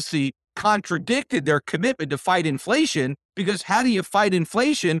policy contradicted their commitment to fight inflation, because how do you fight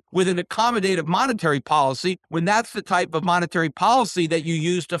inflation with an accommodative monetary policy when that's the type of monetary policy that you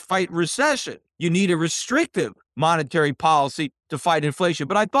use to fight recession? You need a restrictive monetary policy to fight inflation.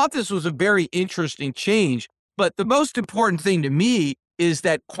 But I thought this was a very interesting change. But the most important thing to me is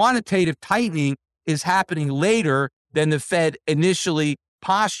that quantitative tightening is happening later than the Fed initially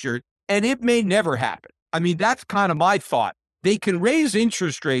postured, and it may never happen. I mean, that's kind of my thought. They can raise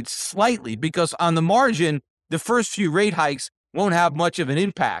interest rates slightly because on the margin, the first few rate hikes won't have much of an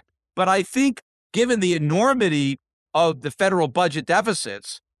impact. But I think given the enormity of the federal budget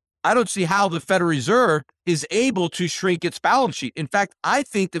deficits, I don't see how the Federal Reserve is able to shrink its balance sheet. In fact, I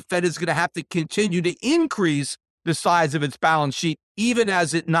think the Fed is going to have to continue to increase the size of its balance sheet, even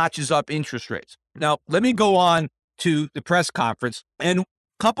as it notches up interest rates. Now, let me go on to the press conference. And a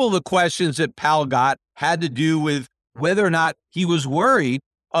couple of the questions that Powell got had to do with whether or not he was worried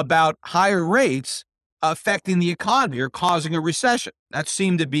about higher rates affecting the economy or causing a recession. That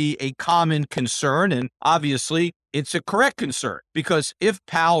seemed to be a common concern, and obviously it's a correct concern, because if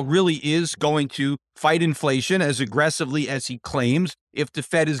Powell really is going to fight inflation as aggressively as he claims, if the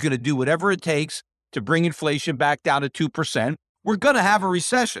Fed is going to do whatever it takes to bring inflation back down to 2%, we're going to have a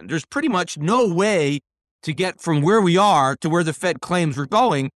recession. There's pretty much no way to get from where we are to where the Fed claims we're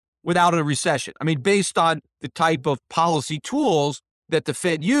going without a recession. I mean, based on the type of policy tools that the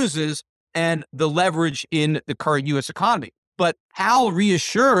Fed uses and the leverage in the current U.S. economy. But Powell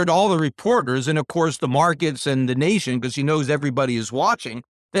reassured all the reporters and, of course, the markets and the nation, because he knows everybody is watching,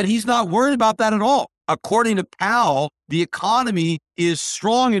 that he's not worried about that at all. According to Powell, the economy is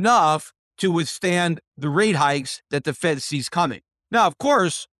strong enough to withstand the rate hikes that the Fed sees coming. Now, of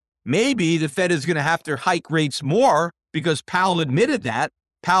course, maybe the Fed is going to have to hike rates more because Powell admitted that.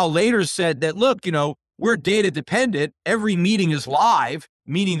 Powell later said that, look, we're data dependent. Every meeting is live.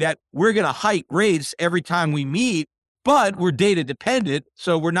 meaning that we're going to hike rates every time we meet, but we're data dependent.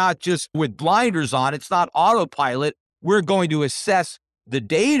 So we're not just with blinders on. It's not autopilot. We're going to assess the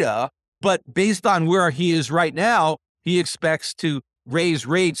data, but based on where he is right now, he expects to raise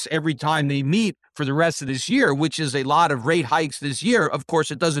rates every time they meet for the rest of this year, which is a lot of rate hikes this year. Of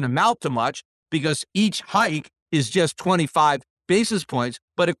course, it doesn't amount to much because each hike is just 25 basis points.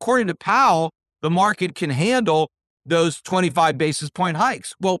 But according to Powell, the market can handle those 25 basis point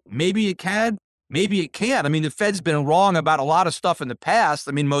hikes. Well, maybe it can, maybe it can't. I mean, the Fed's been wrong about a lot of stuff in the past.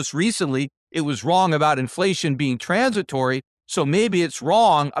 I mean, most recently, it was wrong about inflation being transitory. So maybe it's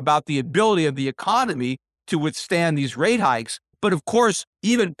wrong about the ability of the economy to withstand these rate hikes. But of course,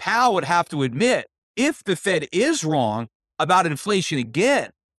 even Powell would have to admit, if the Fed is wrong about inflation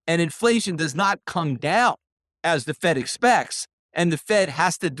again, and inflation does not come down as the Fed expects, and the Fed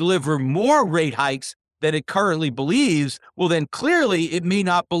has to deliver more rate hikes than it currently believes, well, then clearly it may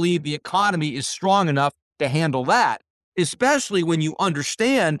not believe the economy is strong enough to handle that, especially when you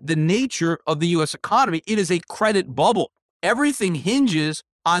understand the nature of the U.S. economy. It is a credit bubble. Everything hinges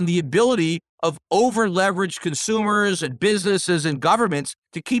on the ability of over-leveraged consumers and businesses and governments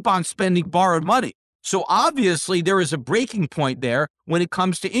to keep on spending borrowed money. So obviously there is a breaking point there when it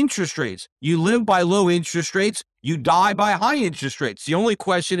comes to interest rates. You live by low interest rates, you die by high interest rates. The only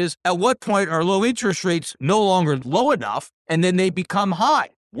question is, at what point are low interest rates no longer low enough and then they become high?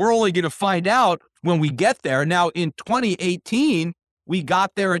 We're only going to find out when we get there. Now, in 2018, we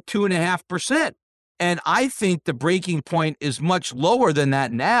got there at 2.5%. And I think the breaking point is much lower than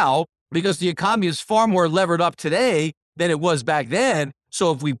that now because the economy is far more levered up today than it was back then.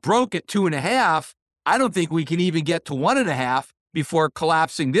 So if we broke at 2.5, I don't think we can even get to 1.5 before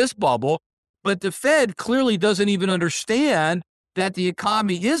collapsing this bubble. But the Fed clearly doesn't even understand that the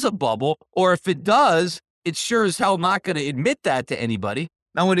economy is a bubble, or if it does, it's sure as hell not going to admit that to anybody.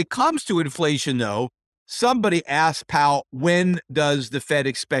 Now, when it comes to inflation, though, somebody asked Powell, when does the Fed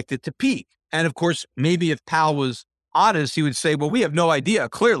expect it to peak? And of course, maybe if Powell was honest, he would say, well, we have no idea,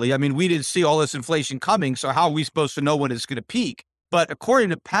 clearly. I mean, we didn't see all this inflation coming, so how are we supposed to know when it's going to peak? But according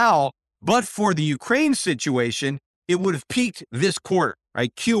to Powell, but for the Ukraine situation, it would have peaked this quarter,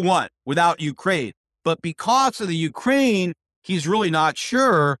 right? Q1 without Ukraine. But because of the Ukraine, he's really not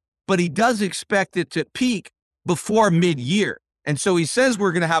sure, but he does expect it to peak before mid-year. And so he says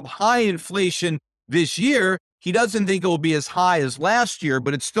we're going to have high inflation this year. He doesn't think it will be as high as last year,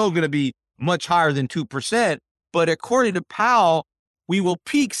 but it's still going to be much higher than 2%. But according to Powell, we will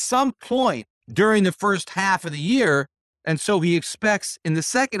peak some point during the first half of the year. And so he expects in the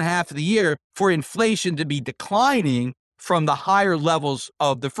second half of the year for inflation to be declining from the higher levels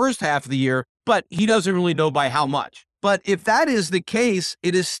of the first half of the year, but he doesn't really know by how much. But if that is the case,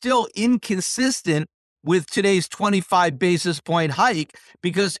 it is still inconsistent with today's 25 basis point hike,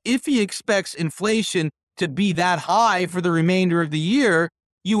 because if he expects inflation to be that high for the remainder of the year,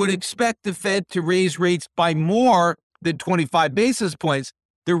 you would expect the Fed to raise rates by more than 25 basis points.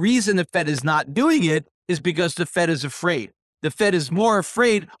 The reason the Fed is not doing it is because the Fed is afraid. The Fed is more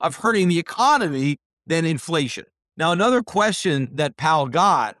afraid of hurting the economy than inflation. Now, another question that Powell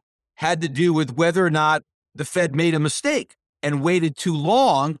got had to do with whether or not the Fed made a mistake and waited too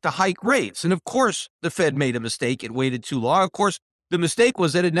long to hike rates. And of course, the Fed made a mistake. It waited too long. Of course, the mistake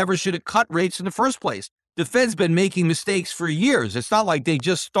was that it never should have cut rates in the first place. The Fed's been making mistakes for years. It's not like they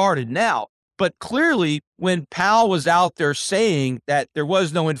just started now. But clearly, when Powell was out there saying that there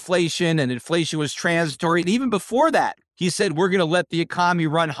was no inflation and inflation was transitory, and even before that, he said, we're going to let the economy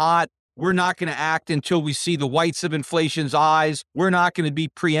run hot. We're not going to act until we see the whites of inflation's eyes. We're not going to be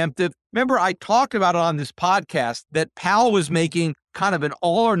preemptive. Remember, I talked about it on this podcast that Powell was making kind of an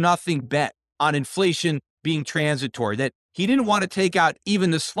all or nothing bet on inflation being transitory, that he didn't want to take out even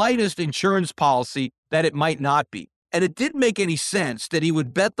the slightest insurance policy that it might not be. And it didn't make any sense that he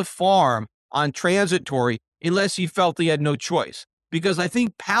would bet the farm on transitory unless he felt he had no choice. Because I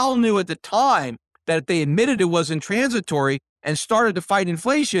think Powell knew at the time that if they admitted it wasn't transitory and started to fight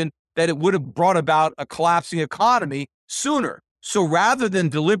inflation, that it would have brought about a collapsing economy sooner. So rather than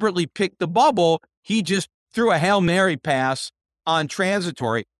deliberately pick the bubble, he just threw a Hail Mary pass on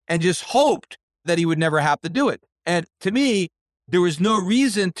transitory and just hoped that he would never have to do it. And to me, there was no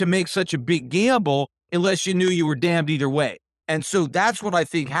reason to make such a big gamble unless you knew you were damned either way. And so that's what I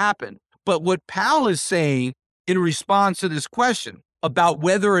think happened. But what Powell is saying in response to this question about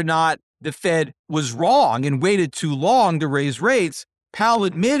whether or not the Fed was wrong and waited too long to raise rates, Powell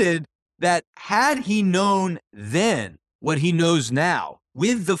admitted that had he known then what he knows now,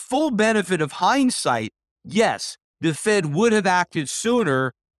 with the full benefit of hindsight, yes, the Fed would have acted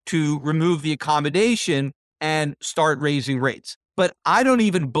sooner to remove the accommodation and start raising rates. But I don't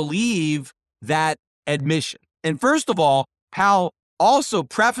even believe that admission. And first of all, Powell also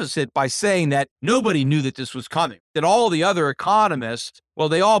prefaced it by saying that nobody knew that this was coming, that all the other economists, well,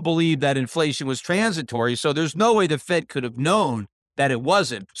 they all believed that inflation was transitory. So there's no way the Fed could have known that it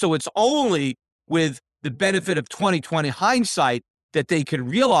wasn't. So it's only with the benefit of 2020 hindsight that they could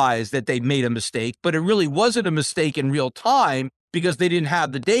realize that they made a mistake, but it really wasn't a mistake in real time because they didn't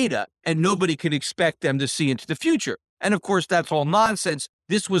have the data and nobody could expect them to see into the future. And of course, that's all nonsense.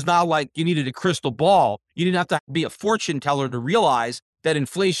 This was not like you needed a crystal ball. You didn't have to be a fortune teller to realize that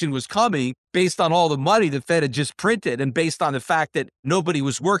inflation was coming based on all the money the Fed had just printed and based on the fact that nobody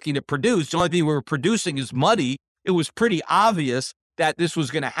was working to produce. The only thing we were producing is money. It was pretty obvious that this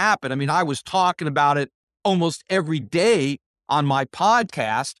was going to happen. I mean, I was talking about it almost every day on my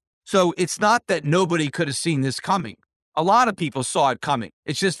podcast. So it's not that nobody could have seen this coming. A lot of people saw it coming.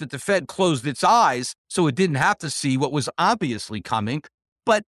 It's just that the Fed closed its eyes so it didn't have to see what was obviously coming.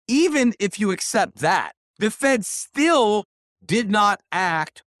 But even if you accept that, the Fed still did not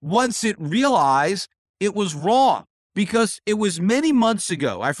act once it realized it was wrong, because it was many months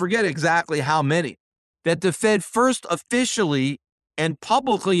ago, I forget exactly how many, that the Fed first officially and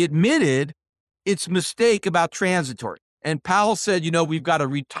publicly admitted its mistake about transitory. And Powell said, we've got to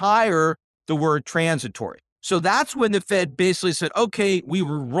retire the word transitory. So that's when the Fed basically said, okay, we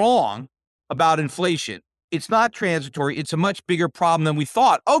were wrong about inflation. It's not transitory. It's a much bigger problem than we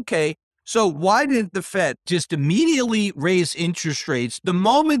thought. Okay, so why didn't the Fed just immediately raise interest rates the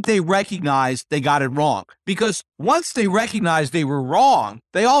moment they recognized they got it wrong? Because once they recognized they were wrong,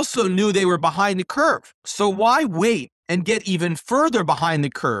 they also knew they were behind the curve. So why wait and get even further behind the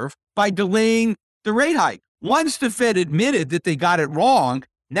curve by delaying the rate hike? Once the Fed admitted that they got it wrong,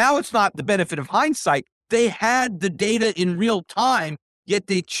 now it's not the benefit of hindsight. They had the data in real time, yet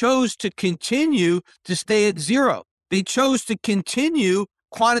they chose to continue to stay at zero. They chose to continue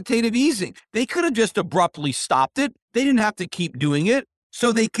quantitative easing. They could have just abruptly stopped it. They didn't have to keep doing it.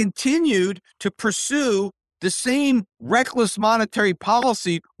 So they continued to pursue the same reckless monetary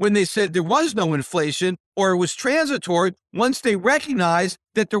policy when they said there was no inflation or it was transitory, once they recognized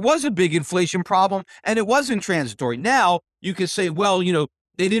that there was a big inflation problem and it wasn't transitory. Now you can say, well,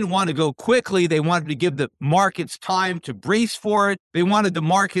 they didn't want to go quickly. They wanted to give the markets time to brace for it. They wanted the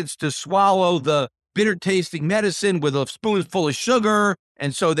markets to swallow the bitter tasting medicine with a spoonful of sugar.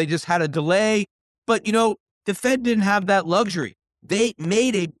 And so they just had a delay. But, the Fed didn't have that luxury. They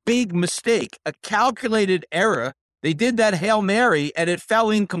made a big mistake, a calculated error. They did that Hail Mary and it fell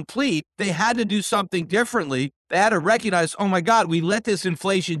incomplete. They had to do something differently. They had to recognize, oh my God, we let this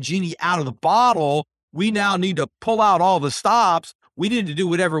inflation genie out of the bottle. We now need to pull out all the stops. We need to do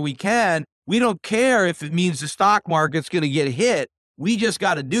whatever we can. We don't care if it means the stock market's going to get hit. We just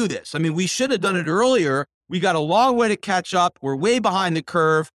got to do this. I mean, we should have done it earlier. We got a long way to catch up. We're way behind the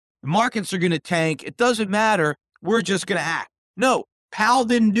curve. The markets are going to tank. It doesn't matter. We're just going to act. No, Powell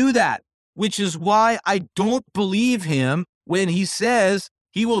didn't do that, which is why I don't believe him when he says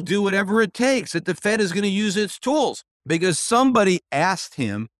he will do whatever it takes, that the Fed is going to use its tools. Because somebody asked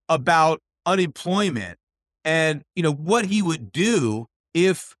him about unemployment and, what he would do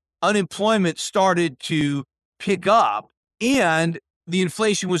if unemployment started to pick up and the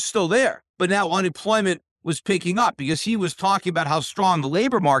inflation was still there. But now unemployment was picking up because he was talking about how strong the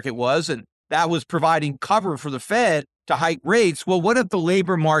labor market was, and that was providing cover for the Fed to hike rates. Well, what if the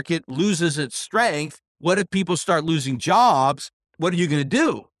labor market loses its strength? What if people start losing jobs? What are you going to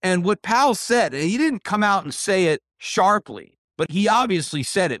do? And what Powell said, and he didn't come out and say it sharply, but he obviously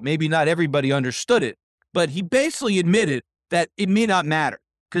said it. Maybe not everybody understood it, but he basically admitted that it may not matter,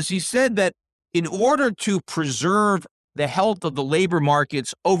 because he said that in order to preserve the health of the labor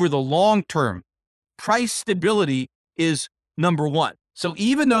markets over the long term, price stability is number one. So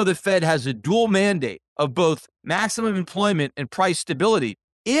even though the Fed has a dual mandate of both maximum employment and price stability,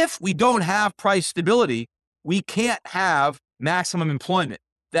 if we don't have price stability, we can't have maximum employment.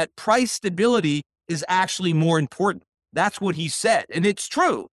 That price stability is actually more important. That's what he said, and it's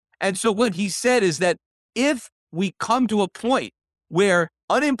true. And so what he said is that if we come to a point where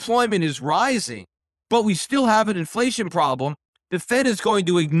unemployment is rising, but we still have an inflation problem, the Fed is going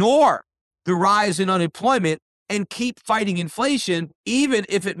to ignore the rise in unemployment and keep fighting inflation, even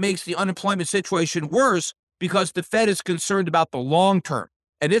if it makes the unemployment situation worse, because the Fed is concerned about the long term.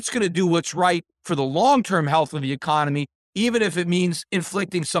 And it's going to do what's right for the long-term health of the economy, even if it means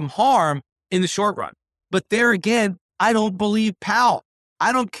inflicting some harm in the short run. But there again, I don't believe Powell.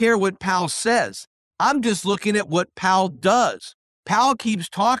 I don't care what Powell says. I'm just looking at what Powell does. Powell keeps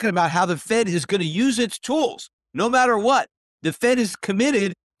talking about how the Fed is going to use its tools, no matter what. The Fed is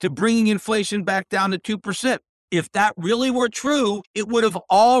committed to bringing inflation back down to 2%. if that really were true, it would have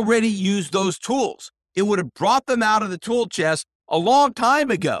already used those tools. It would have brought them out of the tool chest a long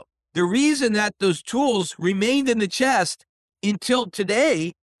time ago. The reason that those tools remained in the chest until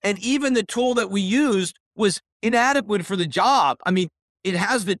today, and even the tool that we used was inadequate for the job. I mean, it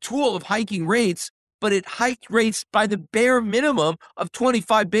has the tool of hiking rates, but it hiked rates by the bare minimum of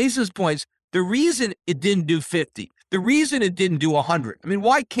 25 basis points. The reason it didn't do 50, the reason it didn't do 100. I mean,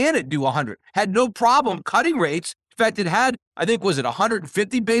 why can't it do 100? Had no problem cutting rates. In fact, it had, I think, was it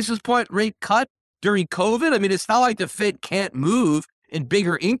 150 basis point rate cut during COVID? I mean, it's not like the Fed can't move in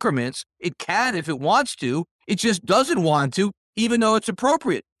bigger increments. It can if it wants to. It just doesn't want to, even though it's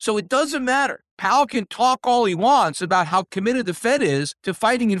appropriate. So it doesn't matter. Powell can talk all he wants about how committed the Fed is to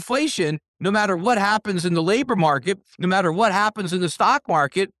fighting inflation, no matter what happens in the labor market, no matter what happens in the stock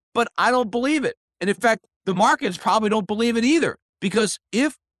market, but I don't believe it. And in fact, the markets probably don't believe it either, because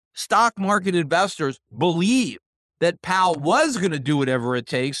if stock market investors believe that Powell was going to do whatever it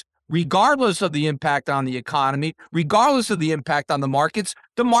takes, regardless of the impact on the economy, regardless of the impact on the markets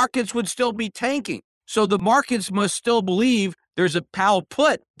would still be tanking. So the markets must still believe there's a Powell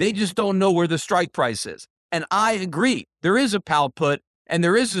put. They just don't know where the strike price is. And I agree. There is a Powell put and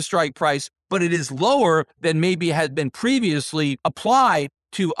there is a strike price, but it is lower than maybe had been previously applied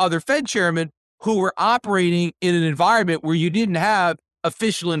to other Fed chairmen who were operating in an environment where you didn't have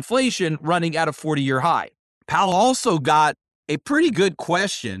official inflation running at a 40-year high. Powell also got a pretty good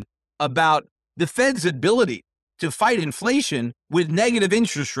question about the Fed's ability to fight inflation with negative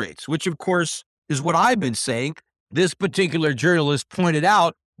interest rates, which of course is what I've been saying. This particular journalist pointed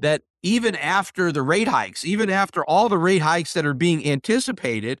out that even after the rate hikes, even after all the rate hikes that are being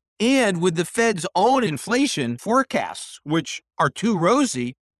anticipated, and with the Fed's own inflation forecasts, which are too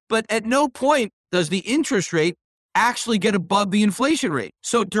rosy, but at no point does the interest rate actually get above the inflation rate.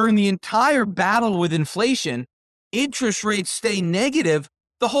 So during the entire battle with inflation, interest rates stay negative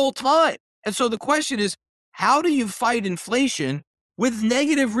the whole time. And so the question is, how do you fight inflation with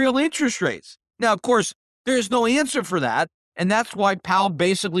negative real interest rates? Now, of course, there's no answer for that. And that's why Powell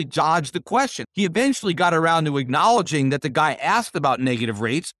basically dodged the question. He eventually got around to acknowledging that the guy asked about negative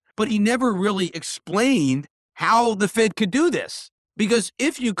rates, but he never really explained how the Fed could do this. Because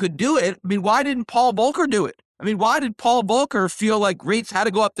if you could do it, I mean, why didn't Paul Volcker do it? I mean, why did Paul Volcker feel like rates had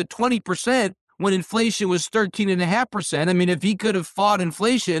to go up to 20% when inflation was 13.5%? I mean, if he could have fought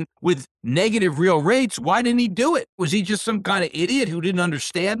inflation with negative real rates, why didn't he do it? Was he just some kind of idiot who didn't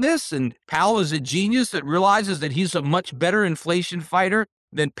understand this? And Powell is a genius that realizes that he's a much better inflation fighter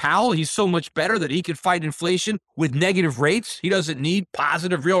than Powell. He's so much better that he could fight inflation with negative rates. He doesn't need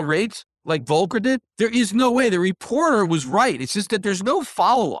positive real rates like Volcker did. There is no way. The reporter was right. It's just that there's no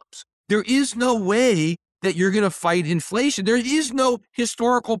follow-ups. There is no way that you're going to fight inflation. There is no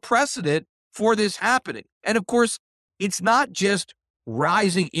historical precedent for this happening. And of course, it's not just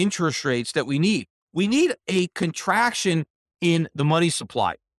rising interest rates that we need. We need a contraction in the money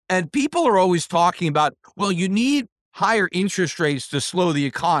supply. And people are always talking about, well, you need higher interest rates to slow the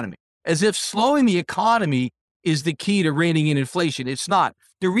economy, as if slowing the economy is the key to reining in inflation. It's not.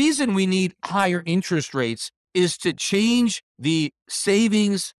 The reason we need higher interest rates is to change the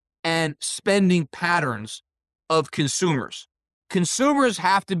savings and spending patterns of consumers. Consumers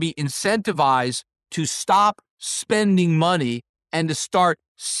have to be incentivized to stop spending money and to start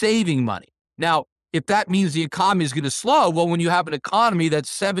saving money. Now, if that means the economy is going to slow, well, when you have an economy that's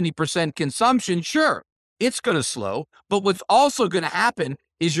 70% consumption, sure, it's going to slow. But what's also going to happen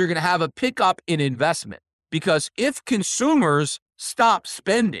is you're going to have a pickup in investment. Because if consumers stop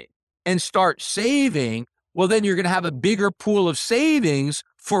spending and start saving, well, then you're going to have a bigger pool of savings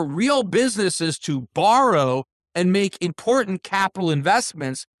for real businesses to borrow and make important capital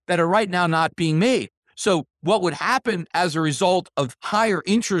investments that are right now not being made. So what would happen as a result of higher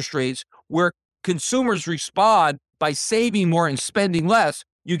interest rates, where consumers respond by saving more and spending less,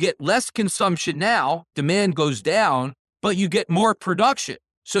 you get less consumption now, demand goes down, but you get more production.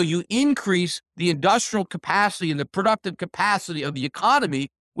 So you increase the industrial capacity and the productive capacity of the economy,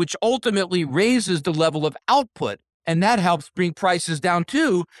 which ultimately raises the level of output. And that helps bring prices down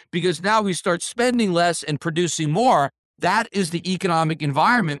too, because now we start spending less and producing more. That is the economic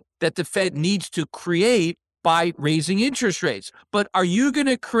environment that the Fed needs to create by raising interest rates. But are you going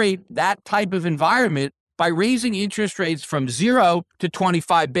to create that type of environment by raising interest rates from 0 to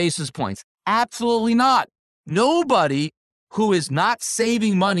 25 basis points? Absolutely not. Nobody who is not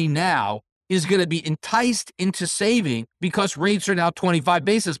saving money now is going to be enticed into saving because rates are now 25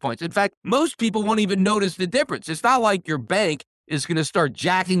 basis points. In fact, most people won't even notice the difference. It's not like your bank is going to start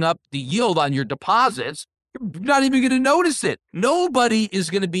jacking up the yield on your deposits. You're not even going to notice it. Nobody is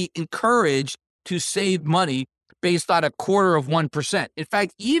going to be encouraged to save money based on 0.25%. In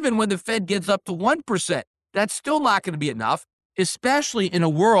fact, even when the Fed gets up to 1%, that's still not going to be enough, especially in a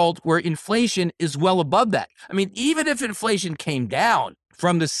world where inflation is well above that. I mean, even if inflation came down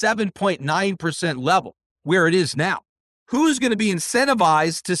from the 7.9% level where it is now, who's going to be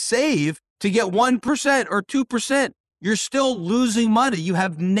incentivized to save to get 1% or 2%? You're still losing money. You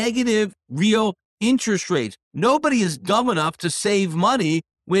have negative real interest rates. Nobody is dumb enough to save money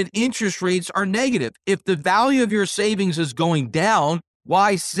when interest rates are negative. If the value of your savings is going down,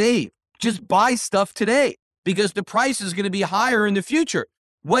 why save? Just buy stuff today because the price is going to be higher in the future.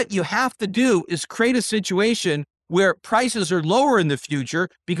 What you have to do is create a situation where prices are lower in the future,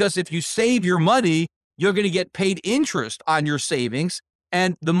 because if you save your money, you're going to get paid interest on your savings.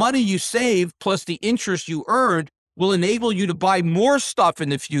 And the money you save plus the interest you earned will enable you to buy more stuff in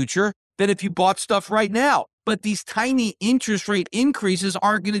the future than if you bought stuff right now. But these tiny interest rate increases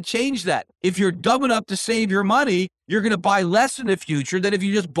aren't going to change that. If you're dumb enough to save your money, you're going to buy less in the future than if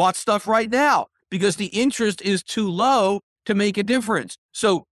you just bought stuff right now, because the interest is too low to make a difference.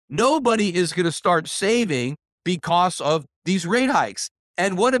 So nobody is going to start saving because of these rate hikes.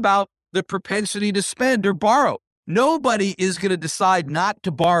 And what about the propensity to spend or borrow? Nobody is going to decide not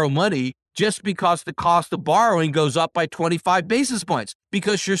to borrow money just because the cost of borrowing goes up by 25 basis points,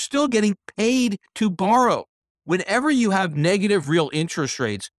 because you're still getting paid to borrow. Whenever you have negative real interest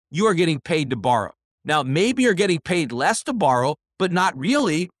rates, you are getting paid to borrow. Now, maybe you're getting paid less to borrow, but not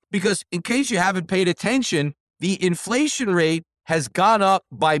really, because in case you haven't paid attention, the inflation rate has gone up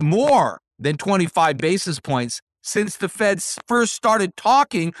by more than 25 basis points since the Fed first started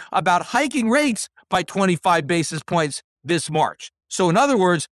talking about hiking rates by 25 basis points this March. So in other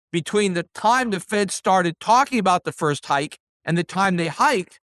words, between the time the Fed started talking about the first hike and the time they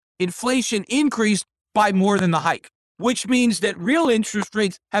hiked, inflation increased by more than the hike, which means that real interest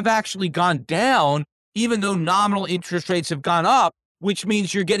rates have actually gone down, even though nominal interest rates have gone up, which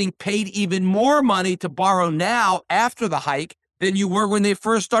means you're getting paid even more money to borrow now after the hike than you were when they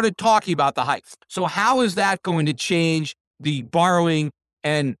first started talking about the hike. So how is that going to change the borrowing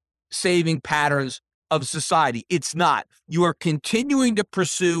and saving patterns of society? It's not. You are continuing to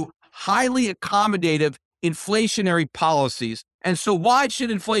pursue highly accommodative inflationary policies. And so why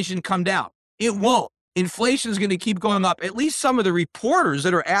should inflation come down? It won't. Inflation is going to keep going up. At least some of the reporters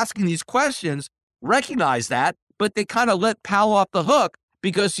that are asking these questions recognize that, but they kind of let Powell off the hook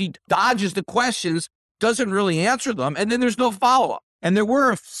because he dodges the questions, doesn't really answer them, and then there's no follow-up. And there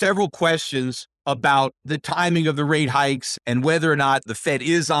were several questions about the timing of the rate hikes and whether or not the Fed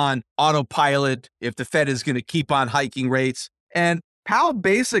is on autopilot, if the Fed is going to keep on hiking rates. And Powell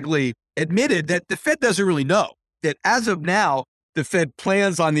basically admitted that the Fed doesn't really know, that as of now, the Fed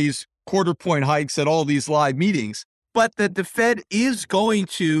plans on these quarter-point hikes at all these live meetings, but that the Fed is going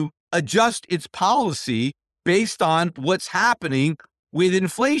to adjust its policy based on what's happening with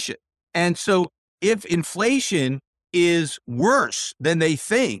inflation. And so if inflation is worse than they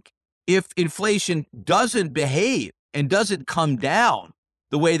think, if inflation doesn't behave and doesn't come down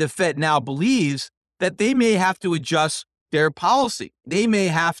the way the Fed now believes, that they may have to adjust their policy. They may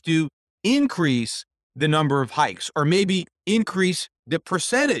have to increase the number of hikes, or maybe increase the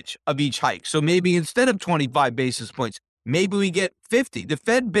percentage of each hike. So maybe instead of 25 basis points, maybe we get 50. The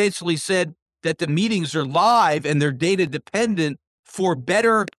Fed basically said that the meetings are live and they're data dependent for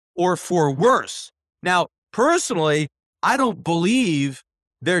better or for worse. Now, personally, I don't believe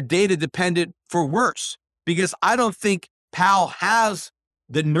they're data dependent for worse, because I don't think Powell has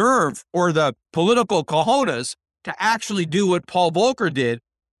the nerve or the political cojones to actually do what Paul Volcker did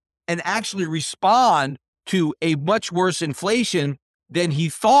and actually respond to a much worse inflation than he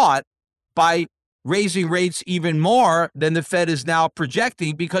thought by raising rates even more than the Fed is now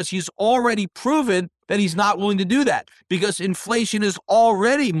projecting, because he's already proven that he's not willing to do that, because inflation is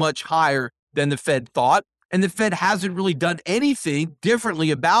already much higher than the Fed thought. And the Fed hasn't really done anything differently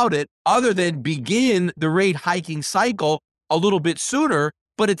about it other than begin the rate hiking cycle a little bit sooner,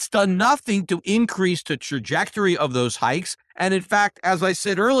 but it's done nothing to increase the trajectory of those hikes. And in fact, as I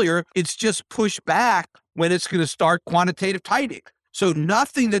said earlier, it's just pushed back when it's going to start quantitative tightening. So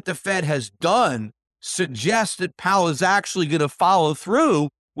nothing that the Fed has done suggests that Powell is actually going to follow through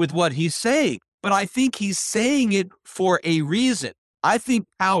with what he's saying. But I think he's saying it for a reason. I think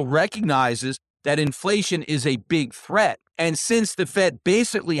Powell recognizes that inflation is a big threat. And since the Fed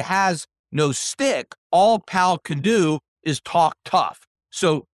basically has no stick, all Powell can do is talk tough.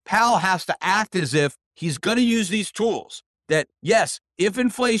 So Powell has to act as if he's going to use these tools that, yes, if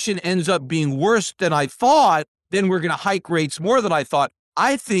inflation ends up being worse than I thought, then we're going to hike rates more than I thought.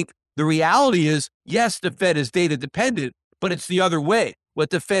 I think the reality is, yes, the Fed is data dependent, but it's the other way. What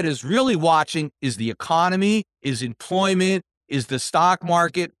the Fed is really watching is the economy, is employment, is the stock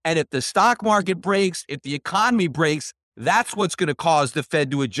market. And if the stock market breaks, if the economy breaks, that's what's going to cause the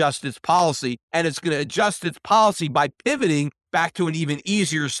Fed to adjust its policy. And it's going to adjust its policy by pivoting back to an even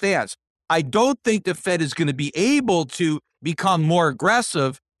easier stance. I don't think the Fed is going to be able to become more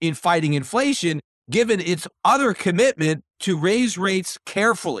aggressive in fighting inflation, given its other commitment to raise rates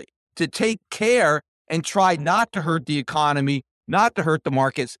carefully, to take care and try not to hurt the economy, not to hurt the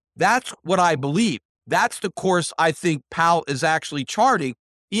markets. That's what I believe. That's the course I think Powell is actually charting,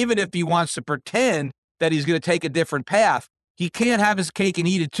 even if he wants to pretend that he's going to take a different path. He can't have his cake and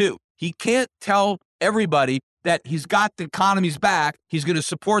eat it too. He can't tell everybody that he's got the economy's back, he's going to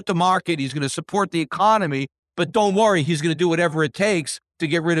support the market, he's going to support the economy, but don't worry, he's going to do whatever it takes to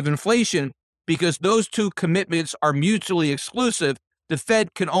get rid of inflation, because those two commitments are mutually exclusive. The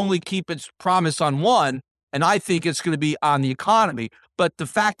Fed can only keep its promise on one, and I think it's going to be on the economy. But the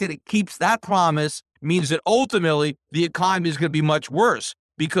fact that it keeps that promise means that ultimately the economy is going to be much worse,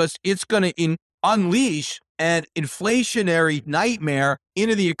 because it's going to unleash an inflationary nightmare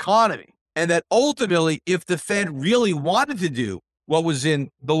into the economy. And that ultimately, if the Fed really wanted to do what was in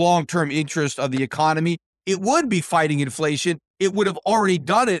the long-term interest of the economy, it would be fighting inflation. It would have already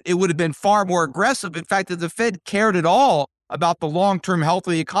done it. It would have been far more aggressive. In fact, if the Fed cared at all about the long-term health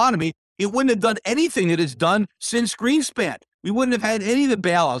of the economy, it wouldn't have done anything that it's done since Greenspan. We wouldn't have had any of the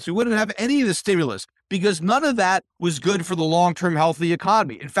bailouts. We wouldn't have any of the stimulus, because none of that was good for the long-term health of the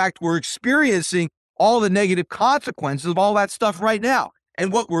economy. In fact, we're experiencing all the negative consequences of all that stuff right now.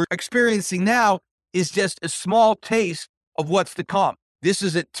 And what we're experiencing now is just a small taste of what's to come. This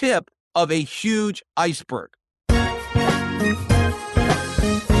is a tip of a huge iceberg.